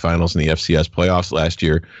semifinals in the FCS playoffs last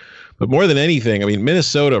year. But more than anything,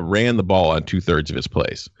 Minnesota ran the ball on 2/3 of its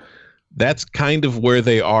plays. That's kind of where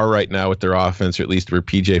they are right now with their offense, or at least where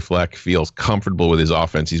PJ Fleck feels comfortable with his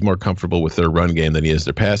offense. He's more comfortable with their run game than he is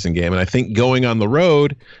their passing game. And I think going on the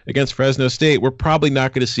road against Fresno State, we're probably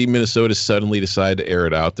not going to see Minnesota suddenly decide to air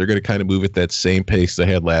it out. They're going to kind of move at that same pace they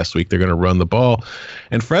had last week. They're going to run the ball.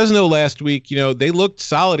 And Fresno last week, they looked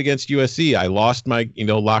solid against USC. I lost my,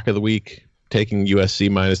 lock of the week, taking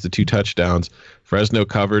USC minus the 2 touchdowns. Fresno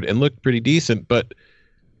covered and looked pretty decent, but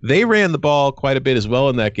they ran the ball quite a bit as well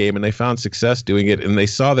in that game, and they found success doing it. And they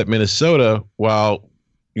saw that Minnesota, while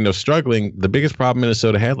struggling, the biggest problem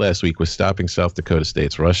Minnesota had last week was stopping South Dakota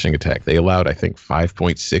State's rushing attack. They allowed, I think,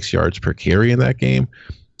 5.6 yards per carry in that game.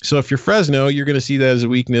 So if you're Fresno, you're going to see that as a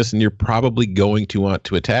weakness, and you're probably going to want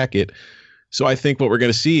to attack it. So I think what we're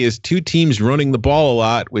going to see is two teams running the ball a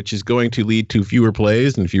lot, which is going to lead to fewer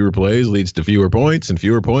plays, and fewer plays leads to fewer points, and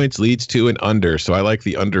fewer points leads to an under. So I like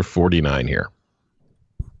the under 49 here.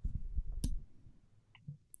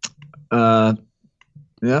 Yeah,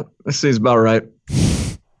 that seems about right.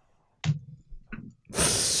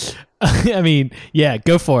 I mean, yeah,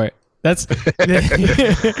 go for it. That's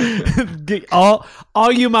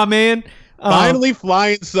all you, my man. Finally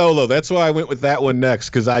flying solo. That's why I went with that one next,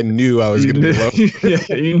 because I knew I was going to be low.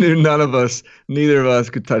 Yeah, you knew neither of us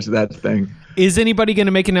could touch that thing. Is anybody going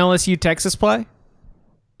to make an LSU Texas play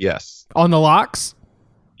Yes. on the locks?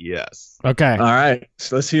 Yes. Okay. All right,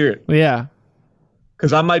 so let's hear it. Yeah.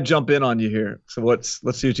 Because I might jump in on you here. So let's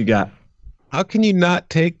see what you got. How can you not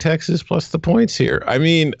take Texas plus the points here? I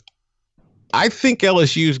mean, I think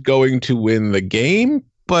LSU is going to win the game,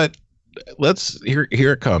 but here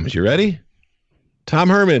it comes. You ready? Tom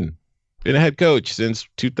Herman, been a head coach since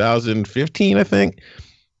 2015, I think.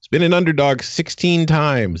 He's been an underdog 16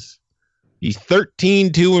 times. He's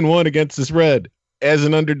 13-2-1 against the spread as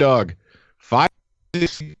an underdog. 5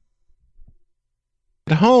 at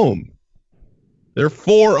home. They're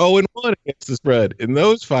 4-0-1 against the spread in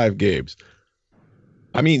those 5 games.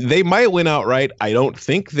 I mean, they might win outright. I don't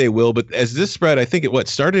think they will, but as this spread, I think it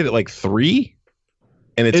started at like 3,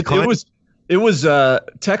 and it was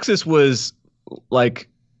Texas was like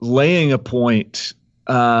laying a point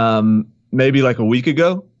maybe like a week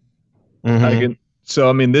ago. Mm-hmm. So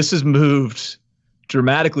I mean, this has moved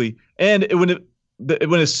dramatically, and when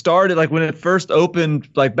it started, like when it first opened,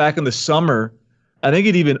 like back in the summer, I think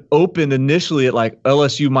it even opened initially at like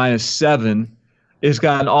LSU -7. It's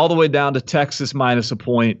gotten all the way down to Texas minus a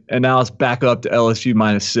point, and now it's back up to LSU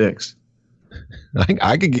 -6.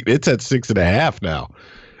 I could get, it's at 6.5 now.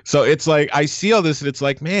 So it's like, I see all this and it's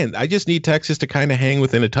like, man, I just need Texas to kind of hang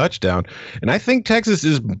within a touchdown. And I think Texas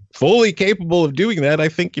is fully capable of doing that. I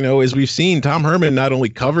think, as we've seen, Tom Herman not only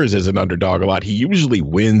covers as an underdog a lot, he usually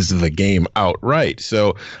wins the game outright.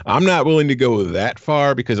 So I'm not willing to go that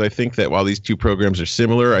far, because I think that while these two programs are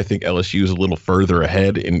similar, I think LSU is a little further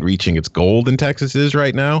ahead in reaching its goal than Texas is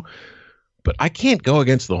right now. But I can't go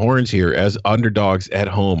against the Horns here as underdogs at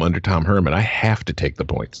home under Tom Herman. I have to take the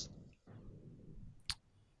points.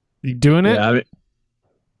 You doing it? Yeah, I mean,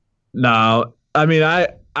 no. I mean, I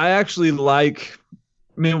actually like.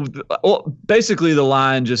 I mean, basically the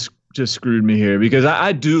line just screwed me here, because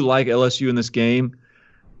I do like LSU in this game.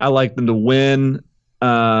 I like them to win,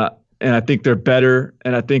 and I think they're better,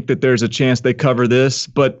 and I think that there's a chance they cover this.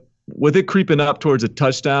 But with it creeping up towards a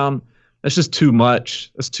touchdown, that's just too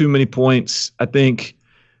much. That's too many points. I think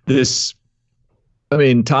this. I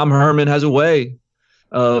mean, Tom Herman has a way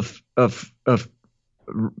of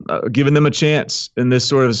giving them a chance in this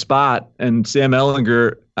sort of spot, and Sam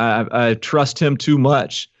Ehlinger, I trust him too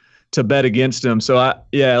much to bet against him. So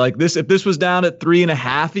like this, if this was down at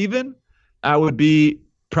 3.5 even, I would be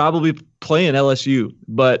probably playing LSU,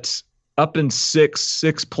 but up in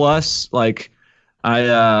 6 plus, like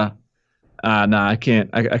I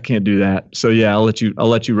can't do that. So yeah, I'll let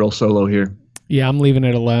you roll solo here. Yeah, I'm leaving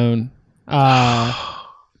it alone.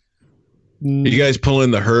 You guys pull in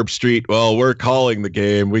the Herb Street. Well, we're calling the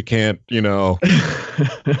game. We can't, No,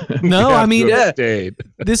 I mean,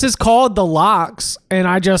 this is called the locks, and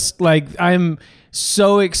I'm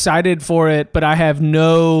so excited for it, but I have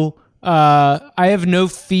no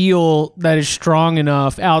feel that is strong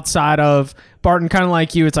enough outside of Barton. Kind of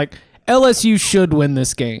like you, it's like LSU should win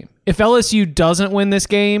this game. If LSU doesn't win this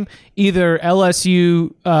game, either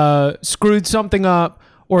LSU screwed something up,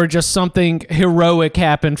 or just something heroic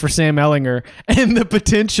happened for Sam Ehlinger. And the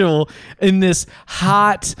potential in this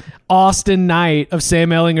hot Austin night of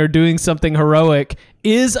Sam Ehlinger doing something heroic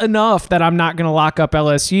is enough that I'm not going to lock up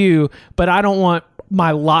LSU, but I don't want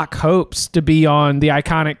my lock hopes to be on the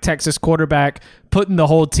iconic Texas quarterback putting the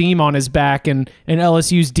whole team on his back and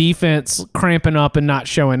LSU's defense cramping up and not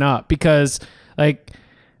showing up, because like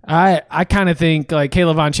I kind of think like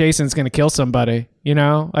Caleb Von Chasen's going to kill somebody,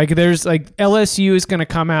 like there's like LSU is going to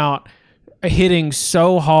come out hitting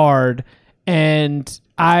so hard, and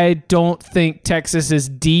I don't think Texas is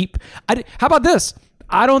deep. How about this?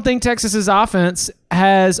 I don't think Texas's offense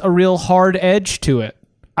has a real hard edge to it.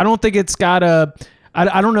 I don't think it's got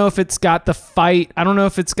I don't know if it's got the fight. I don't know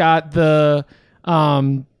if it's got the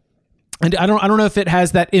and I don't know if it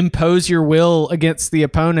has that impose your will against the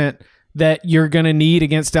opponent that you're going to need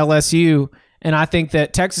against LSU. And I think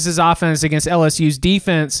that Texas's offense against LSU's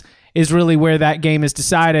defense is really where that game is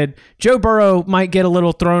decided. Joe Burrow might get a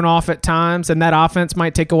little thrown off at times, and that offense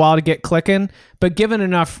might take a while to get clicking. But given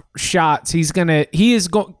enough shots, he is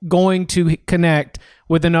going to connect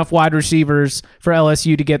with enough wide receivers for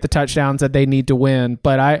LSU to get the touchdowns that they need to win.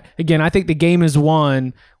 But I think the game is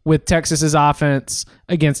won with Texas's offense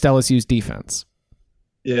against LSU's defense.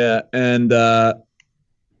 Yeah, and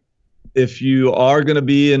if you are going to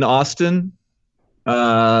be in Austin,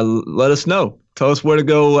 let us know. Tell us where to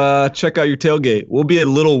go check out your tailgate. We'll be at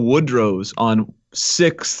Little Woodrow's on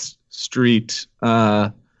 6th Street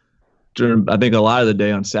during, I think, a lot of the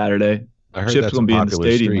day on Saturday. I heard Chip's that's going to be in the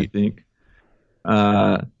stadium, street. I think.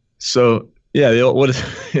 So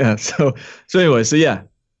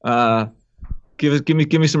give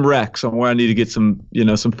me some recs on where I need to get some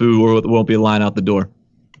food, or there won't be a line out the door.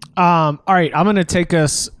 All right, I'm gonna take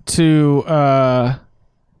us to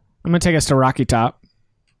Rocky Top.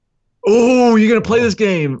 Oh, you're gonna play this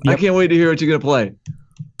game? Yep. I can't wait to hear what you're gonna play.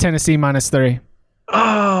 Tennessee -3.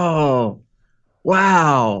 Oh,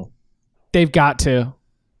 wow! They've got to.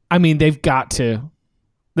 I mean, they've got to.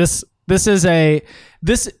 This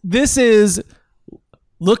is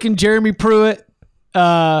looking Jeremy Pruitt.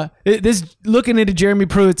 Looking into Jeremy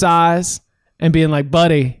Pruitt's eyes and being like,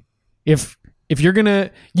 buddy, if you're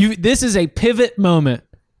this is a pivot moment,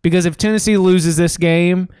 because if Tennessee loses this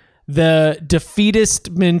game, the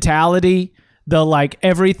defeatist mentality, the like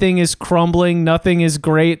everything is crumbling, nothing is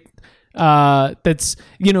great. That's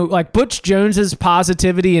like Butch Jones's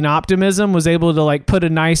positivity and optimism was able to like put a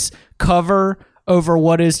nice cover over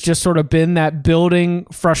what has just sort of been that building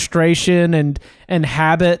frustration and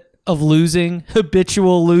habit of losing,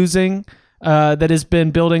 habitual losing, that has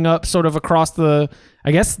been building up sort of across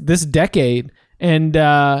this decade. And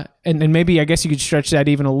maybe, I guess you could stretch that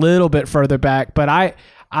even a little bit further back. But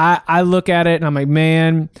I look at it and I'm like,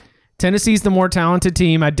 man, Tennessee's the more talented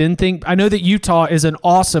team. I know that Utah is an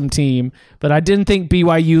awesome team, but I didn't think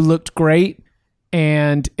BYU looked great.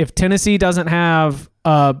 And if Tennessee doesn't have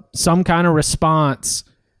some kind of response,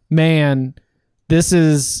 man, this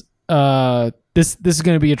is going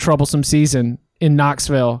to be a troublesome season in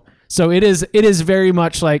Knoxville. So it is very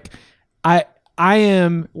much like I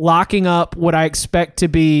am locking up what I expect to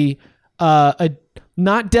be a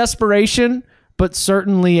not desperation, but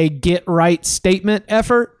certainly a get right statement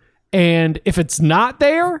effort. And if it's not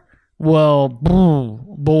there, well,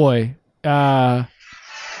 boy, yes,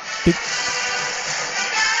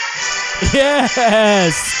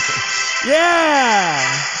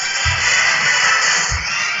 yeah.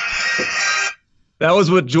 That was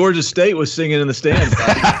what Georgia State was singing in the stands.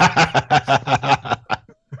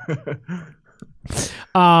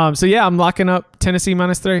 So yeah, I'm locking up Tennessee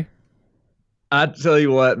 -3. I tell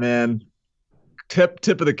you what, man,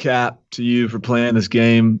 tip of the cap to you for playing this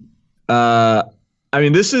game. I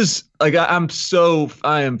mean, this is like I am so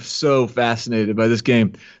fascinated by this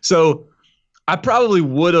game. So I probably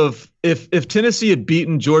would have, if Tennessee had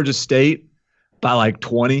beaten Georgia State by like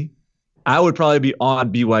 20, I would probably be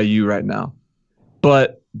on BYU right now.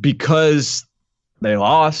 But because they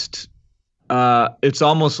lost, it's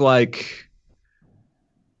almost like,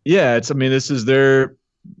 this is their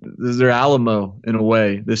Alamo in a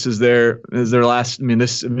way. This is their last. I mean,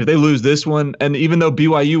 if they lose this one, and even though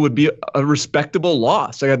BYU would be a respectable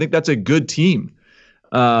loss, like I think that's a good team.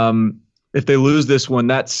 If they lose this one,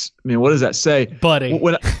 what does that say, buddy?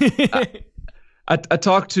 When I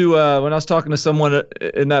talked to when I was talking to someone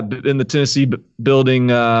in the Tennessee building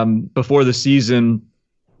before the season,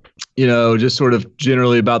 just sort of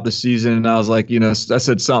generally about the season, and I was like, I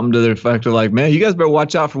said something to the effect of like, man, you guys better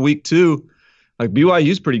watch out for week 2. Like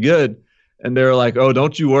BYU's pretty good, and they're like, oh,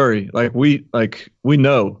 don't you worry, like we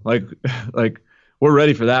know, like we're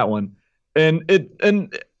ready for that one, and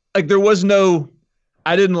there was no,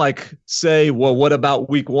 I didn't like say, well, what about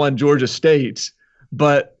week 1 Georgia State,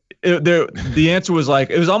 but the answer was like,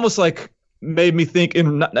 it was almost like made me think,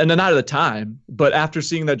 and not at the time, but after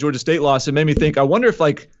seeing that Georgia State loss, it made me think, I wonder if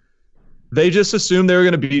like they just assumed they were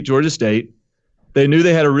going to beat Georgia State. They knew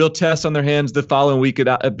they had a real test on their hands the following week at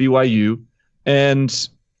BYU. And,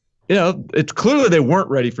 it's clearly they weren't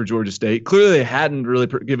ready for Georgia State. Clearly they hadn't really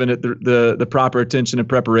given it the proper attention and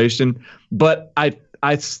preparation. But I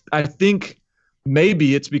think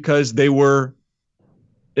maybe it's because they were,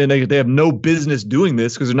 and they have no business doing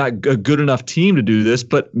this because they're not a good enough team to do this,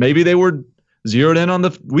 but maybe they were zeroed in on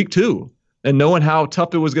the week 2 and knowing how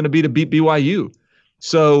tough it was going to be to beat BYU.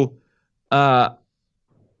 So, but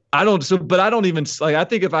I don't even like, I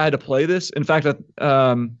think if I had to play this, in fact, I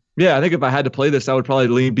think if I had to play this, I would probably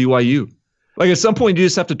lean BYU. Like at some point you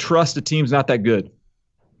just have to trust the team's not that good.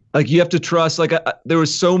 Like you have to trust, like there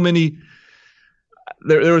was so many,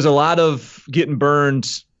 there was a lot of getting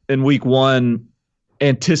burned in week 1,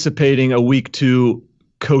 anticipating a week 2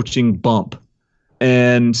 coaching bump.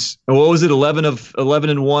 And what was it?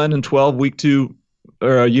 11-1 and 12 week 2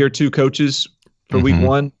 or year 2 coaches for week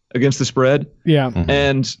 1 against the spread. Yeah.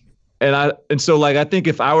 And so like, I think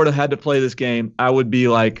if I were to had to play this game, I would be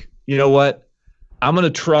like, you know what? I'm going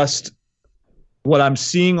to trust what I'm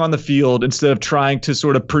seeing on the field instead of trying to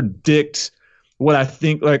sort of predict what I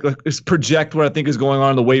think, like project what I think is going on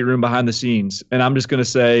in the weight room behind the scenes. And I'm just going to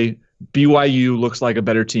say BYU looks like a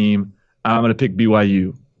better team. I'm going to pick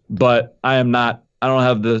BYU, but I don't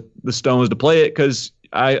have the stones to play it because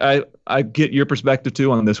I get your perspective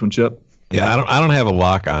too on this one, Chip. Yeah, I don't have a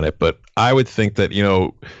lock on it, but I would think that,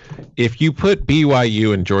 if you put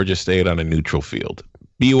BYU and Georgia State on a neutral field,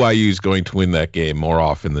 BYU is going to win that game more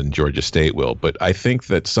often than Georgia State will. But I think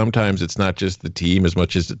that sometimes it's not just the team as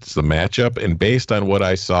much as it's the matchup. And based on what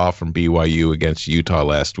I saw from BYU against Utah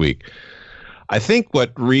last week, I think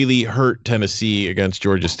what really hurt Tennessee against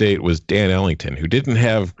Georgia State was Dan Ellington, who didn't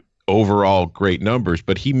have overall great numbers,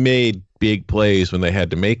 but he made big plays when they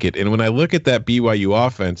had to make it. And when I look at that BYU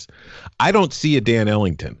offense, I don't see a Dan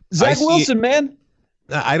Ellington. Zach Wilson, man.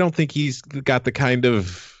 I don't think he's got the kind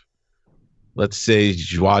of, let's say,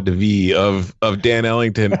 joie de vivre of Dan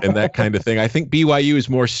Ellington and that kind of thing. I think BYU is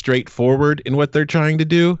more straightforward in what they're trying to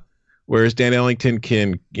do, whereas Dan Ellington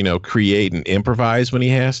can, create and improvise when he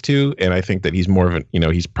has to. And I think that he's more of an,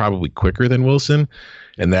 he's probably quicker than Wilson,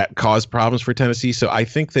 and that caused problems for Tennessee. So I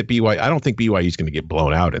think that I don't think BYU is going to get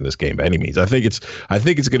blown out in this game by any means. I think it's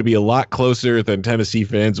going to be a lot closer than Tennessee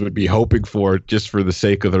fans would be hoping for, just for the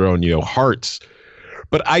sake of their own, hearts.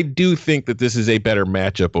 But I do think that this is a better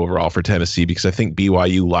matchup overall for Tennessee because I think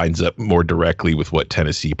BYU lines up more directly with what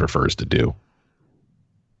Tennessee prefers to do.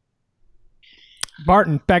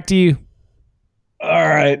 Barton, back to you. All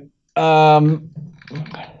right.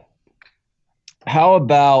 How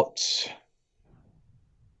about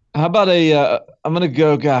I'm going to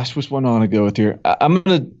go, gosh, which one do I want to go with here? I'm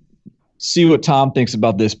going to see what Tom thinks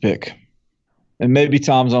about this pick. And maybe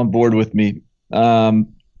Tom's on board with me. But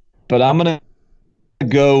I'm going to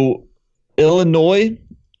go Illinois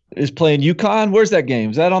is playing UConn. Where's that game?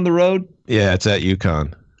 Is that on the road? Yeah, it's at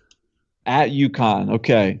UConn. At UConn.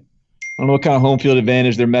 Okay. I don't know what kind of home field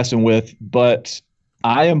advantage they're messing with, but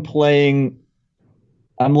I'm laying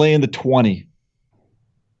the 20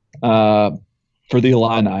 for the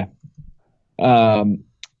Illini.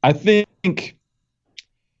 I think,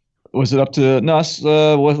 was it up to us?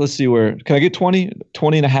 Let's see where. Can I get 20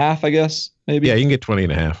 and a half, I guess, maybe? Yeah, you can get 20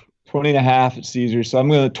 and a half. 20 and a half at Caesars. So I'm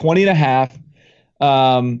going to 20 and a half.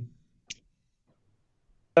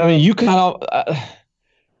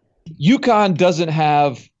 UConn doesn't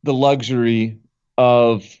have the luxury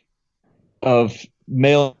of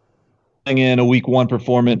mailing in a week 1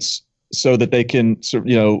 performance so that they can,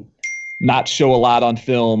 not show a lot on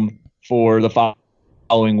film for the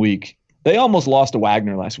following week. They almost lost to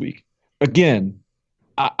Wagner last week. Again,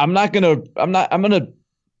 I'm going to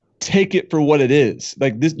take it for what it is.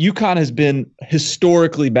 Like, this UConn has been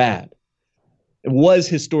historically bad. It was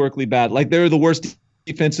historically bad. Like, they were the worst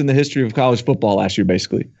defense in the history of college football last year,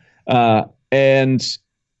 basically. And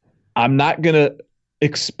I'm not going to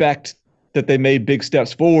expect that they made big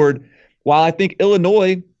steps forward. While I think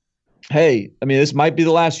Illinois, this might be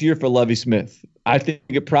the last year for Lovie Smith. I think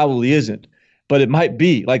it probably isn't, but it might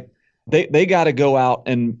be. Like, they got to go out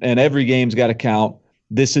and every game's got to count.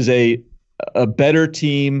 This is a better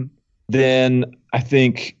team than I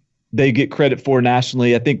think they get credit for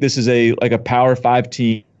nationally. I think this is a Power 5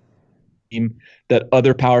 team that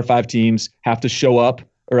other Power 5 teams have to show up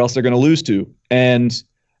or else they're going to lose to. And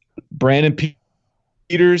Brandon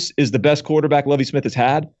Peters is the best quarterback Lovie Smith has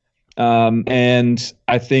had. And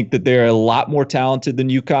I think that they're a lot more talented than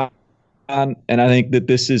UConn. And I think that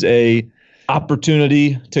this is a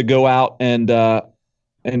opportunity to go out and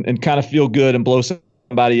kind of feel good and blow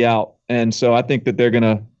somebody out. And so I think that they're going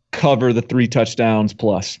to cover the 3 touchdowns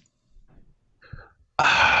plus.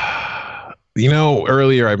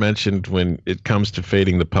 Earlier I mentioned when it comes to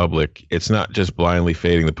fading the public, it's not just blindly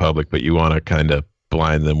fading the public, but you want to kind of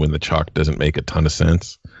blind them when the chalk doesn't make a ton of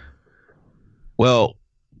sense. Well,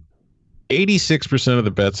 86% of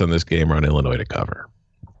the bets on this game are on Illinois to cover.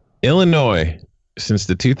 Illinois, since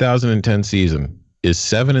the 2010 season, is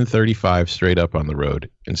 7-35 straight up on the road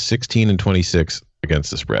and 16-26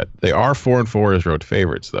 against the spread. They are 4-4 as road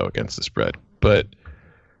favorites, though, against the spread. But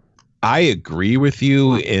I agree with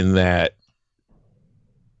you in that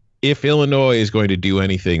if Illinois is going to do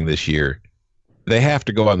anything this year, they have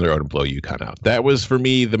to go on the road and blow UConn out. That was, for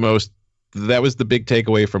me, the most that was the big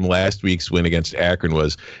takeaway from last week's win against Akron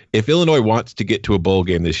was if Illinois wants to get to a bowl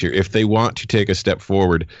game this year, if they want to take a step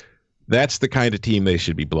forward, that's the kind of team they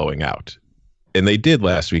should be blowing out. And they did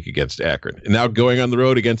last week against Akron. And now going on the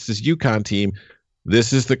road against this UConn team,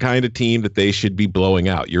 this is the kind of team that they should be blowing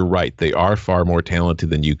out. You're right. They are far more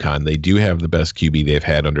talented than UConn. They do have the best QB they've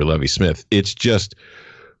had under Lovie Smith. It's just,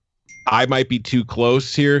 I might be too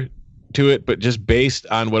close here to it, but just based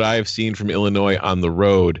on what I have seen from Illinois on the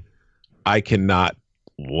road, I cannot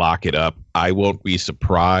lock it up. I won't be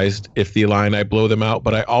surprised if the Illini blow them out,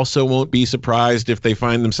 but I also won't be surprised if they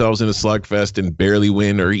find themselves in a slugfest and barely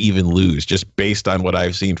win or even lose, just based on what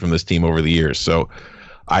I've seen from this team over the years. So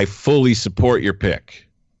I fully support your pick,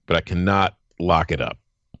 but I cannot lock it up.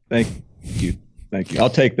 Thank you. I'll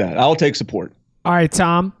take that. I'll take support. All right,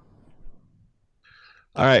 Tom.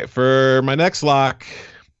 All right, for my next lock,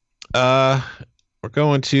 we're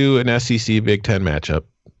going to an SEC Big Ten matchup.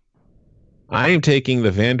 I am taking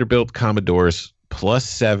the Vanderbilt Commodores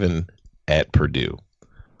 +7 at Purdue.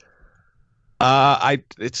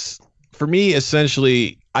 It's for me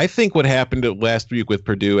essentially. I think what happened last week with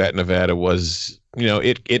Purdue at Nevada was,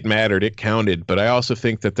 it mattered, it counted, but I also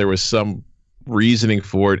think that there was some reasoning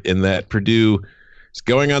for it in that Purdue is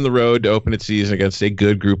going on the road to open its season against a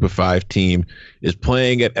good group of 5 team, is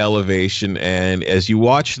playing at elevation, and as you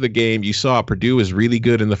watch the game, you saw Purdue was really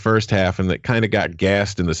good in the first half, and that kind of got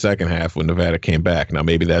gassed in the second half when Nevada came back. Now,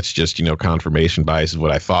 maybe that's just, confirmation bias is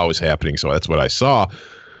what I thought was happening, so that's what I saw.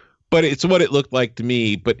 But it's what it looked like to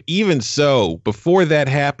me. But even so, before that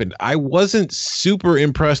happened, I wasn't super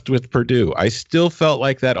impressed with Purdue. I still felt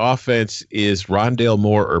like that offense is Rondale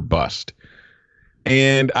Moore or bust.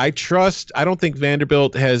 And I don't think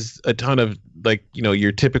Vanderbilt has a ton of,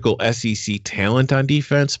 your typical SEC talent on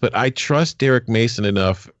defense, but I trust Derek Mason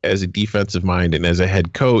enough as a defensive mind and as a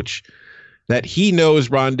head coach that he knows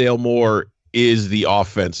Rondale Moore is the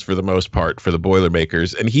offense for the most part for the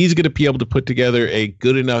Boilermakers, and he's going to be able to put together a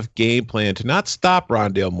good enough game plan to not stop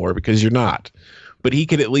Rondale Moore, because you're not, but he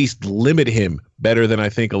can at least limit him better than I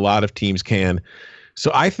think a lot of teams can.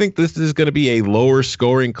 So I think this is going to be a lower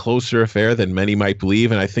scoring, closer affair than many might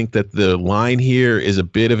believe. And I think that the line here is a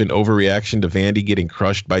bit of an overreaction to Vandy getting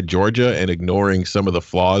crushed by Georgia and ignoring some of the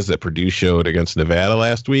flaws that Purdue showed against Nevada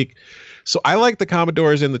last week. So I like the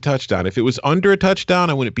Commodores in the touchdown. If it was under a touchdown,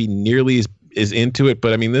 I wouldn't be nearly as into it.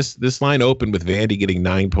 But I mean, this line opened with Vandy getting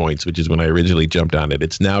 9 points, which is when I originally jumped on it.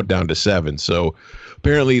 It's now down to 7. So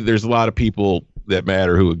apparently there's a lot of people that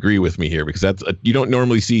matter who agree with me here, because you don't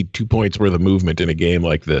normally see 2 points worth of movement in a game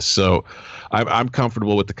like this. So I'm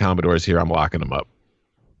comfortable with the Commodores here. I'm locking them up.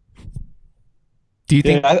 Do you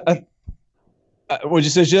think? What'd you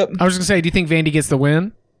say, Chip? I was going to say, do you think Vandy gets the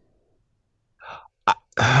win?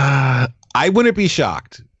 I wouldn't be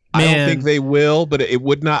shocked. Man. I don't think they will, but it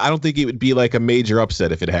would not. I don't think it would be like a major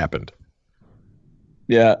upset if it happened.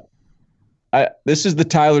 Yeah, this is the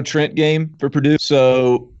Tyler Trent game for Purdue,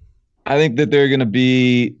 so I think that they're going to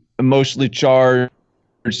be emotionally charged.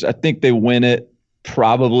 I think they win it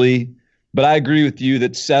probably, but I agree with you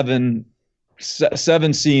that seven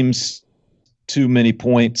seems too many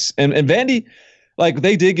points. And Vandy,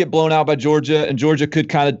 they did get blown out by Georgia, and Georgia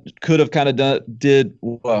could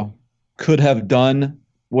have done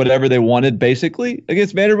whatever they wanted basically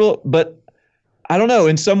against Vanderbilt. But I don't know.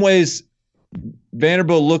 In some ways,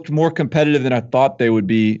 Vanderbilt looked more competitive than I thought they would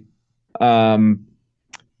be.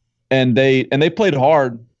 And they played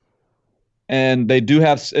hard, and they do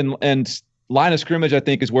have and line of scrimmage, I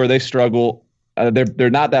think, is where they struggle. They're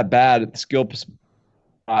not that bad at the skill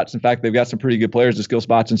spots. In fact, they've got some pretty good players at skill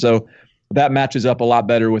spots, and so that matches up a lot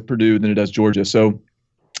better with Purdue than it does Georgia. So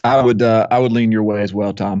I would lean your way as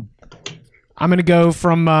well, Tom. I'm going to go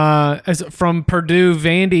from Purdue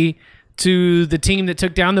Vandy to the team that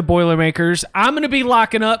took down the Boilermakers. I'm going to be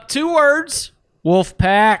locking up 2 words: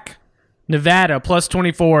 Wolfpack. Nevada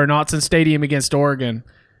 +24 in Autzen Stadium against Oregon.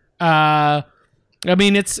 I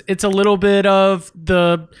mean, it's a little bit of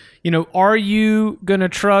the, are you going to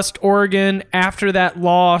trust Oregon after that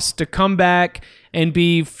loss to come back and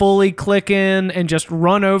be fully clicking and just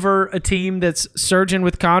run over a team that's surging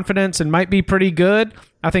with confidence and might be pretty good?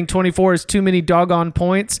 I think 24 is too many doggone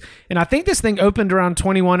points. And I think this thing opened around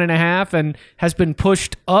 21.5 and has been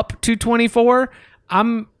pushed up to 24.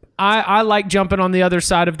 I like jumping on the other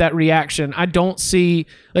side of that reaction. I don't see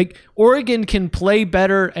Oregon can play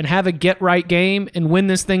better and have a get right game and win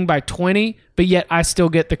this thing by 20, but yet I still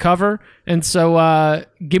get the cover. And so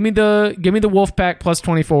give me the Wolfpack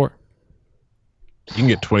 +24. You can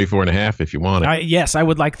get 24.5 if you want it. Yes, I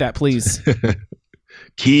would like that, please.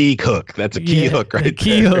 Key hook. That's a key hook right there.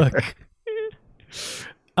 Key hook.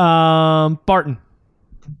 Barton.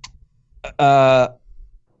 I'm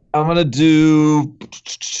gonna do.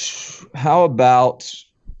 How about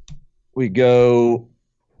we go?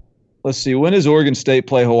 Let's see. When does Oregon State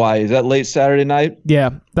play Hawaii? Is that late Saturday night? Yeah,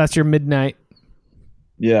 that's your midnight.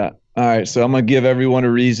 Yeah. All right. So I'm gonna give everyone a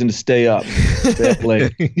reason to stay up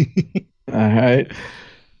late. All right.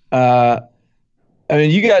 I mean,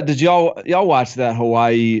 did y'all watch that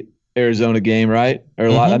Hawaii Arizona game, right? Or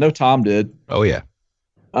a lot? I know Tom did. Oh yeah.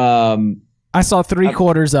 I saw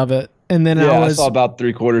 3/4 of it, and then I saw about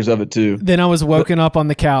 3/4 of it too. Then I was woken up on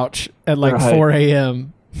the couch at like 4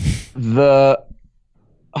 a.m. The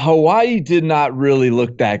Hawaii did not really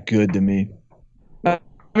look that good to me. I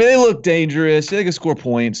mean, they look dangerous. They can score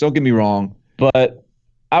points. Don't get me wrong, but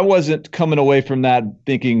I wasn't coming away from that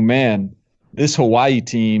thinking, man, this Hawaii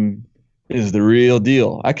team is the real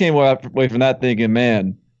deal. I came away from that thinking,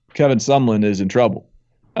 man, Kevin Sumlin is in trouble.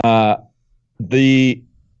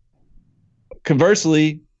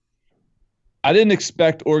 Conversely, I didn't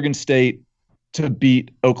expect Oregon State to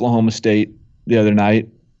beat Oklahoma State the other night,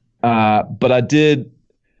 but I did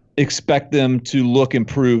expect them to look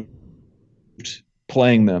improved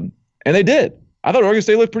playing them, and they did. I thought Oregon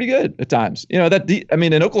State looked pretty good at times. You know,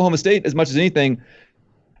 in Oklahoma State, as much as anything,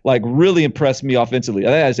 like really impressed me offensively.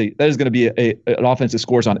 That is going to be an offense that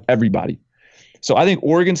scores on everybody. So I think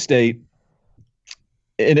Oregon State,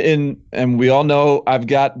 and we all know I've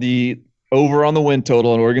got the over on the win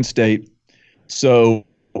total on Oregon State. So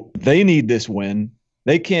they need this win.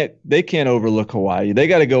 They can't overlook Hawaii. They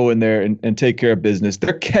got to go in there and take care of business.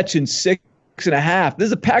 They're catching 6.5. This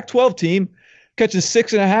is a Pac-12 team catching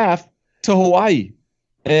 6.5 to Hawaii.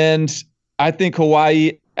 And I think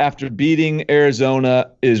Hawaii, after beating Arizona,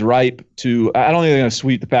 is ripe to – I don't think they're going to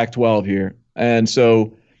sweep the Pac-12 here. And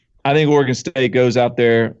so I think Oregon State goes out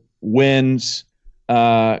there, wins,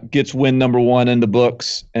 gets win number 1 in the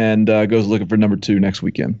books, and goes looking for number 2 next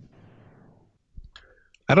weekend.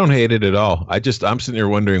 I don't hate it at all. I'm sitting here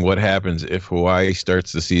wondering what happens if Hawaii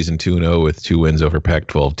starts the season 2-0 with 2 wins over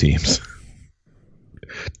Pac-12 teams.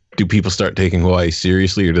 Do people start taking Hawaii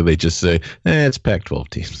seriously, or do they just say, it's Pac-12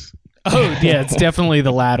 teams? Oh, yeah, it's definitely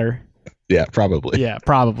the latter. Yeah, probably. Yeah,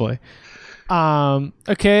 probably.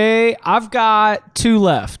 Okay, I've got 2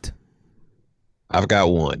 left. I've got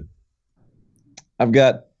 1. I've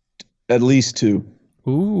got at least 2.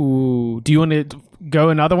 Ooh. Do you want to go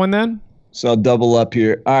another one then? So I'll double up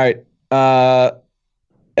here. All right.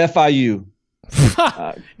 FIU.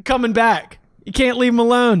 Coming back. You can't leave them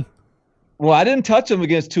alone. Well, I didn't touch them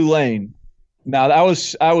against Tulane. Now, I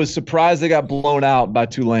was surprised they got blown out by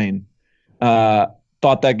Tulane.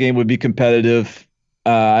 Thought that game would be competitive.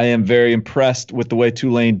 I am very impressed with the way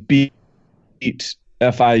Tulane beat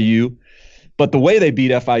FIU. But the way they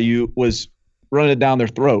beat FIU was running it down their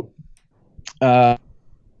throat.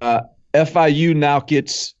 FIU now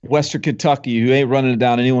gets Western Kentucky, who ain't running it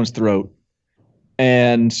down anyone's throat.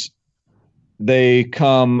 And they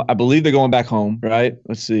come, I believe they're going back home, right?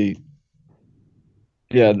 Let's see.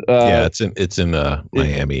 Yeah. It's in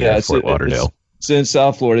Miami, Fort Lauderdale. It's in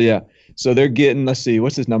South Florida, yeah. So they're getting, let's see,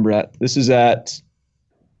 what's this number at? This is at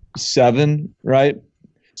 7, right?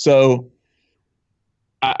 So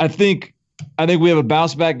I think we have a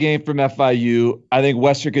bounce back game from FIU. I think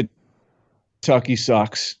Western Kentucky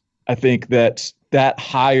sucks. I think that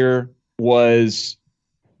hire was,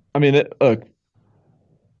 look,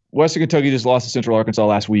 Western Kentucky just lost to Central Arkansas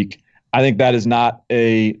last week. I think that is not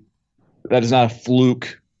a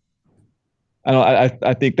fluke.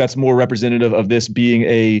 I think that's more representative of this being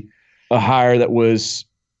a hire that was.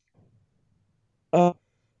 How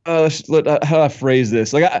do I phrase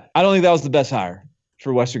this? Like I don't think that was the best hire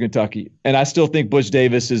for Western Kentucky, and I still think Butch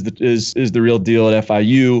Davis is the real deal at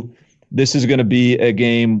FIU. This is going to be a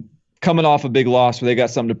game coming off a big loss where they got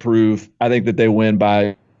something to prove. I think that they win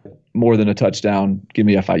by more than a touchdown. Give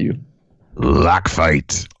me FIU. Lock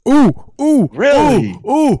fight. Ooh. Really?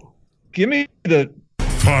 Ooh. Give me the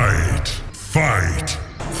Fight.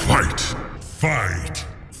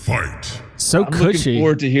 So I'm cushy. looking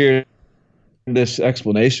forward to hearing this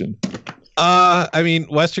explanation.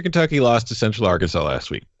 Western Kentucky lost to Central Arkansas last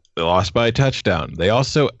week. They lost by a touchdown. They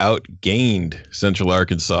also outgained Central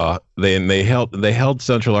Arkansas. They held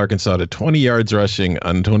Central Arkansas to 20 yards rushing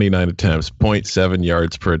on 29 attempts, 0.7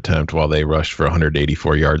 yards per attempt, while they rushed for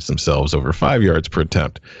 184 yards themselves, over 5 yards per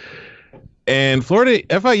attempt. And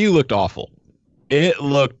FIU looked awful. It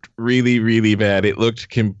looked really, really bad. It looked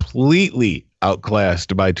completely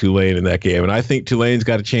outclassed by Tulane in that game. And I think Tulane's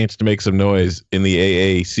got a chance to make some noise in the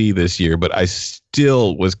AAC this year, but I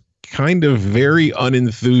still was kind of very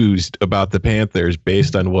unenthused about the Panthers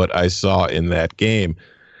based on what I saw in that game.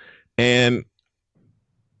 And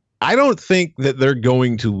I don't think that they're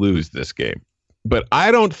going to lose this game, but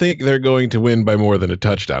I don't think they're going to win by more than a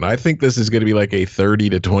touchdown. I think this is going to be like a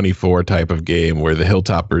 30-24 type of game where the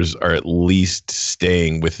Hilltoppers are at least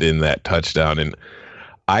staying within that touchdown. And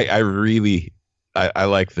I really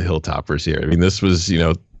like the Hilltoppers here. I mean, this was,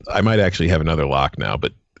 I might actually have another lock now,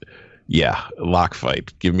 but yeah, lock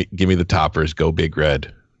fight. Give me the Toppers. Go Big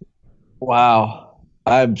Red. Wow,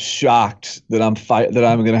 I'm shocked that I'm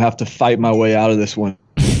going to have to fight my way out of this one.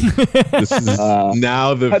 This is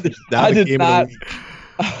now the game of the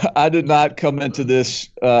week. I did not come into this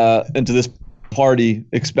party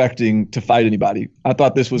expecting to fight anybody. I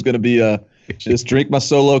thought this was going to be just drink my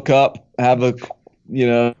solo cup, have a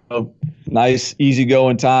nice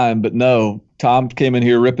easygoing time. But no, Tom came in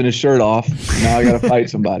here ripping his shirt off. Now I got to fight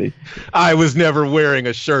somebody. I was never wearing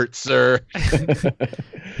a shirt, sir.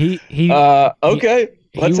 Okay.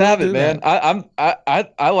 Let's have it, man.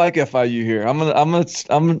 I like FIU here.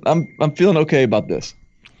 I'm feeling okay about this.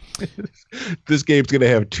 This game's gonna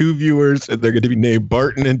have 2 viewers, and they're gonna be named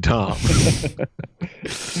Barton and Tom.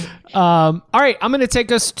 All right, I'm gonna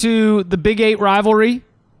take us to the Big 8 rivalry,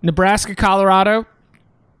 Nebraska-Colorado.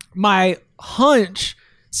 My hunch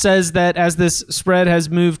says that as this spread has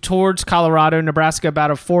moved towards Colorado, Nebraska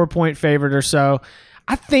about a 4-point favorite or so.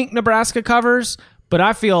 I think Nebraska covers, but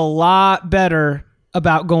I feel a lot better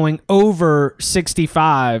about going over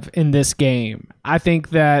 65 in this game. I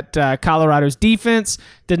think that Colorado's defense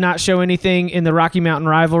did not show anything in the Rocky Mountain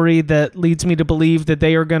rivalry that leads me to believe that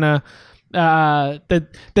they are gonna that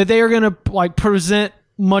they are gonna like present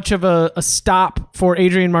much of a stop for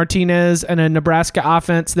Adrian Martinez and a Nebraska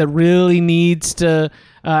offense that really needs to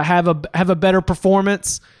have a better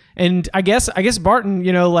performance. And I guess Barton,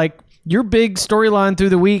 your big storyline through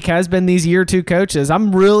the week has been these year 2 coaches.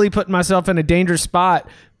 I'm really putting myself in a dangerous spot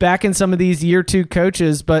back in some of these year 2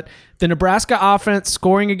 coaches, but the Nebraska offense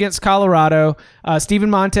scoring against Colorado, Steven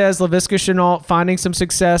Montez, Laviska Shenault finding some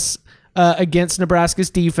success against Nebraska's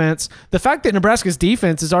defense. The fact that Nebraska's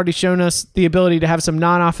defense has already shown us the ability to have some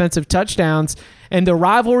non-offensive touchdowns, and the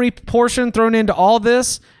rivalry portion thrown into all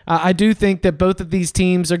this, I do think that both of these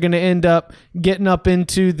teams are going to end up getting up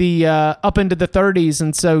into the 30s,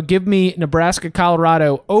 and so give me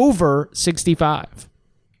Nebraska-Colorado over 65.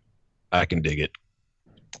 I can dig it.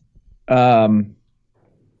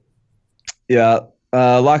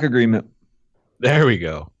 Lock agreement. There we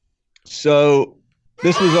go. So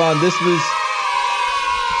this was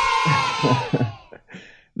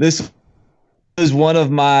one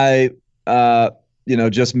of my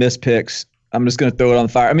just missed picks. I'm just going to throw it on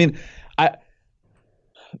fire. I mean,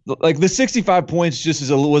 the 65 points just was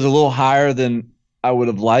a little higher than I would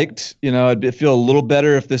have liked. I'd feel a little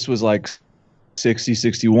better if this was like 60,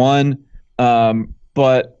 61.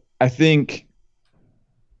 But I think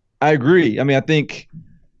I agree. I think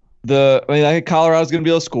Colorado's going to be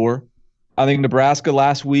able to score. I think Nebraska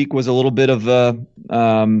last week was a little bit of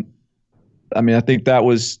I think that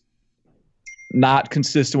was not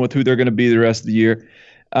consistent with who they're going to be the rest of the year.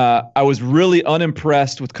 I was really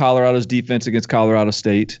unimpressed with Colorado's defense against Colorado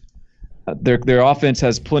State. Their offense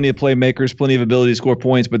has plenty of playmakers, plenty of ability to score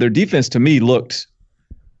points, but their defense to me looked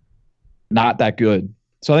not that good.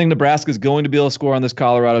 So I think Nebraska's going to be able to score on this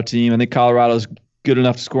Colorado team. I think Colorado's good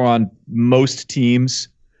enough to score on most teams,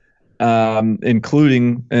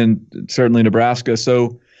 including and certainly Nebraska.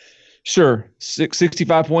 So sure,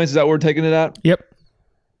 65 points. Is that what we're taking it at? Yep.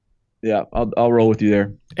 Yeah, I'll roll with you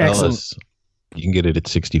there. Excellent. You can get it at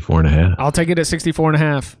 64.5. I'll take it at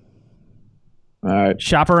 64.5. All right.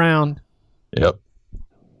 Shop around. Yep.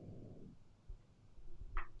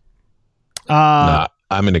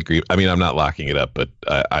 I'm in agreement. I'm not locking it up, but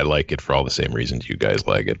I like it for all the same reasons you guys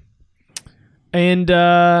like it. And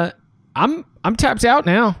I'm tapped out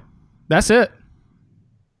now. That's it.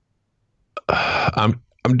 I'm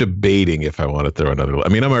debating if I want to throw another.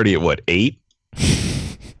 I'm already at what, 8?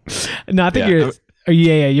 No, I think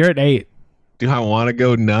you're at 8. Do I want to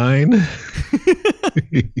go 9?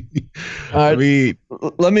 Let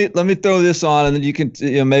me throw this on, and then you can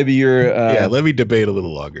maybe you're let me debate a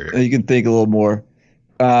little longer. You can think a little more.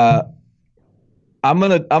 I'm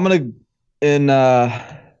gonna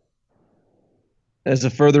as a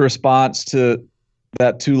further response to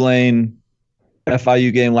that Tulane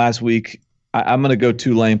FIU game last week, I'm gonna go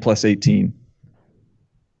Tulane plus 18.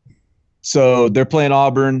 So they're playing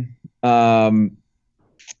Auburn.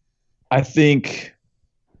 I think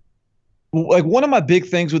one of my big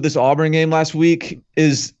things with this Auburn game last week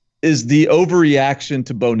is the overreaction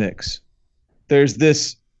to Bo Nix. There's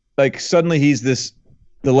this suddenly he's the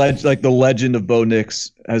legend of Bo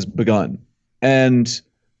Nix has begun. And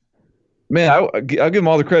man, I'll give him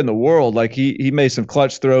all the credit in the world. Like he made some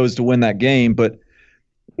clutch throws to win that game, but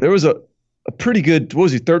there was a pretty good, what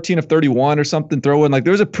was he, 13 of 31 or something throwing? Like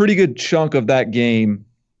there was a pretty good chunk of that game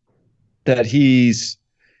that he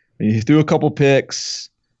threw a couple picks.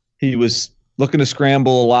 He was looking to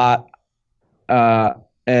scramble a lot,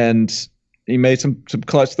 and he made some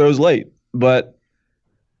clutch throws late. But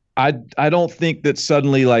I don't think that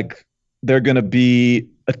suddenly like they're going to be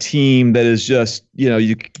a team that is just,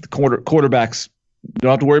 quarterbacks,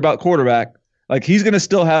 don't have to worry about quarterback. Like he's going to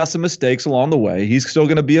still have some mistakes along the way. He's still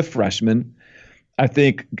going to be a freshman. I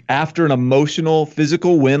think after an emotional,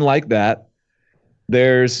 physical win like that,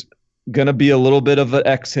 there's going to be a little bit of an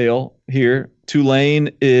exhale here.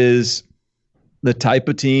 Tulane is the type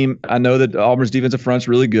of team. I know that Auburn's defensive front's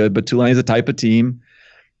really good, but Tulane is the type of team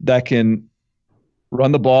that can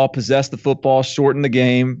run the ball, possess the football, shorten the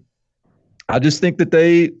game. I just think that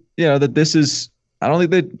I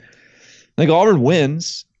think Auburn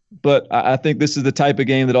wins, but I think this is the type of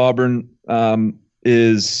game that Auburn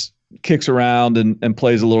kicks around and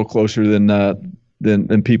plays a little closer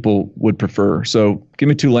than people would prefer. So give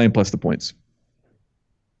me Tulane plus the points.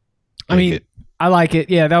 I like it.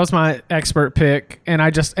 Yeah, that was my expert pick, and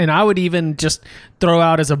I would even just throw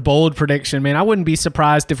out as a bold prediction, man. I wouldn't be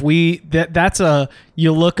surprised if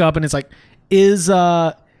you look up and it's like,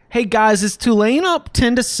 hey guys, is Tulane up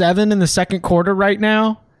 10-7 in the second quarter right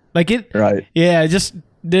now? Like it, right? Yeah, just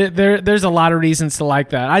there's a lot of reasons to like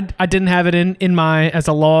that. I didn't have it in my as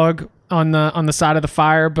a log on the side of the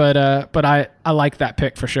fire, but I like that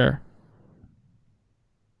pick for sure.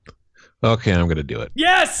 Okay, I'm gonna do it.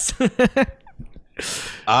 Yes.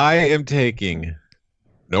 I am taking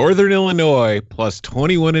Northern Illinois plus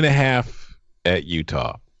 21.5 at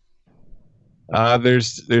Utah.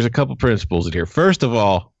 There's a couple principles in here. First of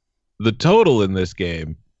all, the total in this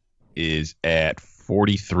game is at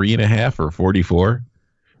 43.5 or 44.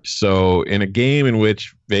 So in a game in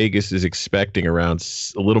which Vegas is expecting around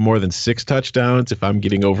a little more than 6 touchdowns, if I'm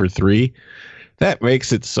getting over 3, that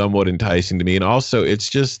makes it somewhat enticing to me. And also, it's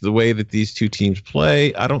just the way that these two teams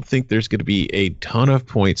play. I don't think there's going to be a ton of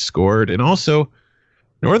points scored. And also,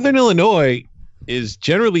 Northern Illinois is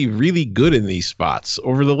generally really good in these spots.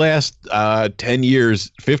 Over the last 10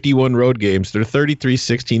 years, 51 road games, they're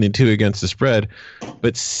 33-16-2 against the spread.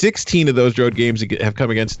 But 16 of those road games have come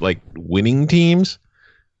against like winning teams.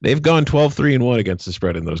 They've gone 12-3-1 against the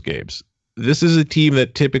spread in those games. This is a team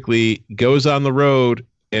that typically goes on the road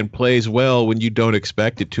and plays well when you don't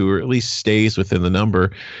expect it to, or at least stays within the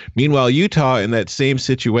number. Meanwhile, Utah in that same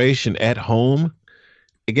situation at home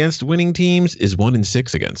against winning teams is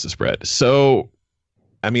 1-6 against the spread. So,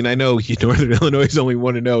 I mean, I know Northern Illinois is only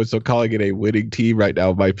 1-0, so calling it a winning team right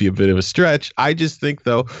now might be a bit of a stretch. I just think,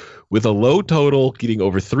 though, with a low total, getting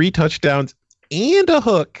over 3 touchdowns and a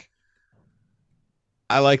hook,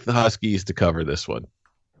 I like the Huskies to cover this one.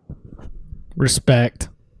 Respect.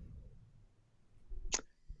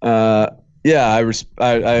 Yeah, I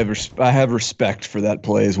have respect for that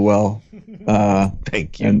play as well.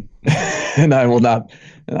 Thank you. And I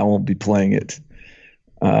won't be playing it.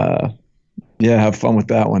 Yeah, have fun with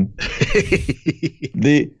that one.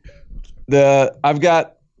 I've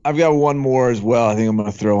got one more as well. I think I'm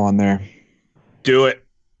going to throw on there. Do it.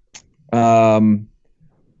 I'm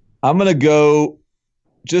going to go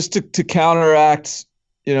just to counteract,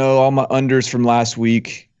 all my unders from last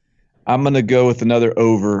week. I'm going to go with another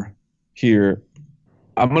over here.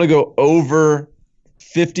 I'm going to go over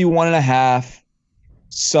 51.5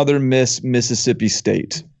 Southern Miss Mississippi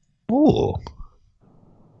State. Oh.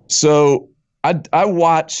 So I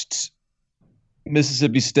watched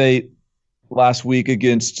Mississippi State last week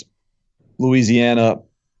against Louisiana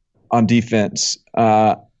on defense.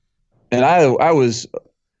 And I was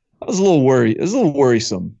a little worried. It was a little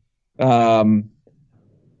worrisome.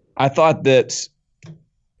 I thought that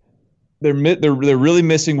they're really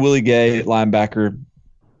missing Willie Gay at linebacker.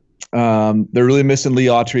 They're really missing Lee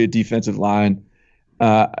Autry at defensive line.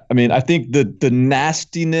 I think the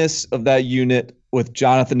nastiness of that unit with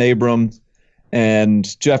Jonathan Abrams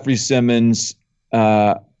and Jeffrey Simmons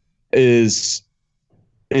it's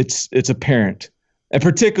apparent. And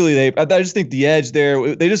particularly I just think the edge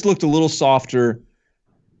there, they just looked a little softer.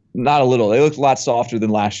 Not a little. They looked a lot softer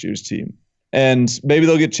than last year's team. And maybe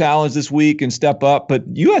they'll get challenged this week and step up,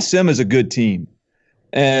 but USM is a good team.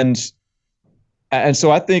 And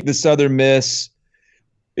so I think the Southern Miss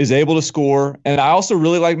is able to score. And I also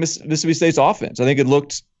really like Mississippi State's offense. I think it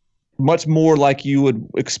looked much more like you would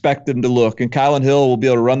expect them to look. And Kylan Hill will be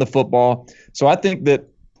able to run the football. So I think that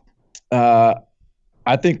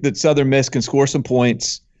Southern Miss can score some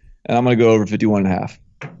points, and I'm going to go over 51.5.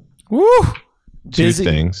 Woo! Two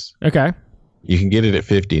things. Okay. You can get it at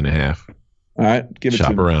 50.5. All right, give it Shop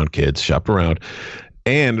to me. around, kids. Shop around.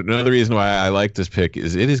 And another reason why I like this pick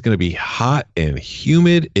is it is going to be hot and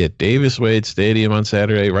humid at Davis Wade Stadium on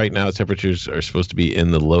Saturday. Right now, temperatures are supposed to be in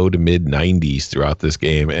the low to mid 90s throughout this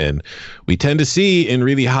game. And we tend to see in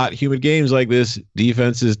really hot, humid games like this,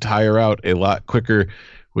 defenses tire out a lot quicker,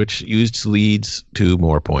 which usually leads to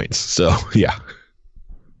more points. So, yeah.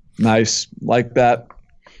 Nice. Like that.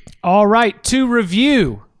 All right, to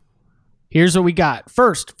review, here's what we got.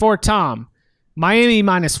 First, for Tom, Miami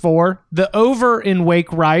 -4. The over in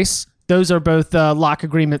Wake Rice. Those are both lock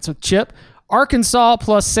agreements with Chip. Arkansas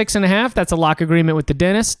 +6.5. That's a lock agreement with the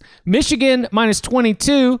dentist. Michigan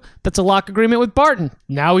 -22. That's a lock agreement with Barton.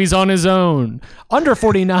 Now he's on his own. Under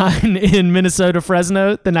 49 in Minnesota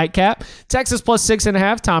Fresno, the nightcap. Texas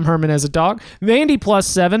 +6.5. Tom Herman as a dog. Vandy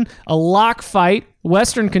 +7. A lock fight.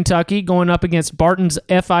 Western Kentucky going up against Barton's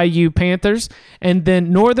FIU Panthers. And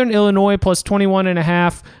then Northern Illinois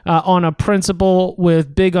 +21.5 on a principal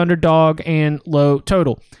with big underdog and low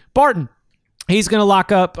total. Barton. He's going to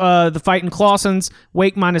lock up the fight in Clawson's.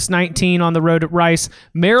 Wake -19 on the road at Rice.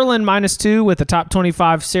 Maryland -2 with the top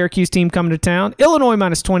 25 Syracuse team coming to town. Illinois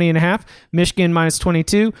 -20.5. Michigan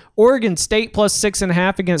 -22. Oregon State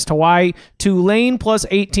 +6.5 against Hawaii. Tulane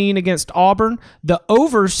 +18 against Auburn. The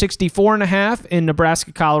over 64.5 in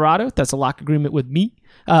Nebraska, Colorado. That's a lock agreement with me.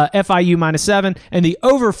 FIU -7. And the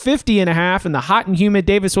over 50.5 in the hot and humid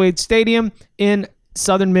Davis Wade Stadium in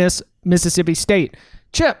Southern Miss, Mississippi State.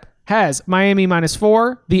 Chip has Miami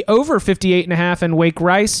 -4, the over 58.5 in Wake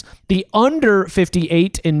Rice, the under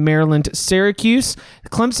 58 in Maryland Syracuse,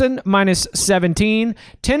 Clemson -17,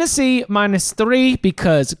 Tennessee -3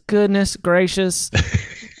 because goodness gracious,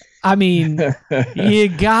 I mean, you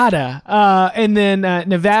gotta. And then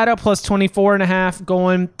Nevada +24.5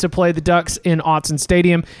 going to play the Ducks in Autzen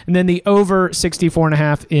Stadium. And then the over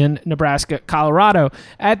 64.5 in Nebraska, Colorado.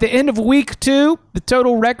 At the end of week 2, the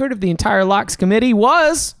total record of the entire Locks Committee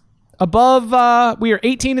was above, we are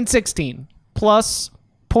 18-16 plus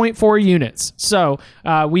 0.4 units. So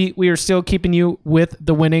we are still keeping you with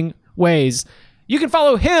the winning ways. You can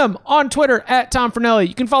follow him on Twitter at Tom Fornelli.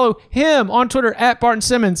 You can follow him on Twitter at Barton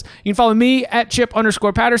Simmons. You can follow me at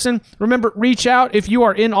Chip_Patterson. Remember, reach out if you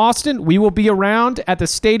are in Austin. We will be around at the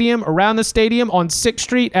stadium, around the stadium on 6th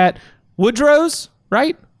Street at Woodrow's,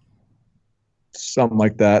 right? Something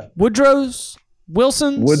like that. Woodrow's,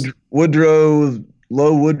 Wilson's? Woodrow,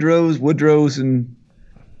 Low Woodrow's, and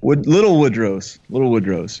Little Woodrow's. Little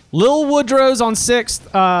Woodrow's on 6th.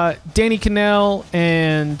 Danny Cannell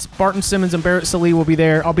and Barton Simmons and Barrett Salee will be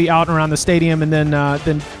there. I'll be out and around the stadium, and then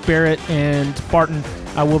Barrett and Barton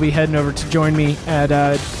will be heading over to join me at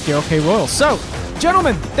Darrell K. Royal. So,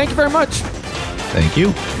 gentlemen, thank you very much. Thank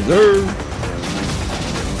you. Reserve.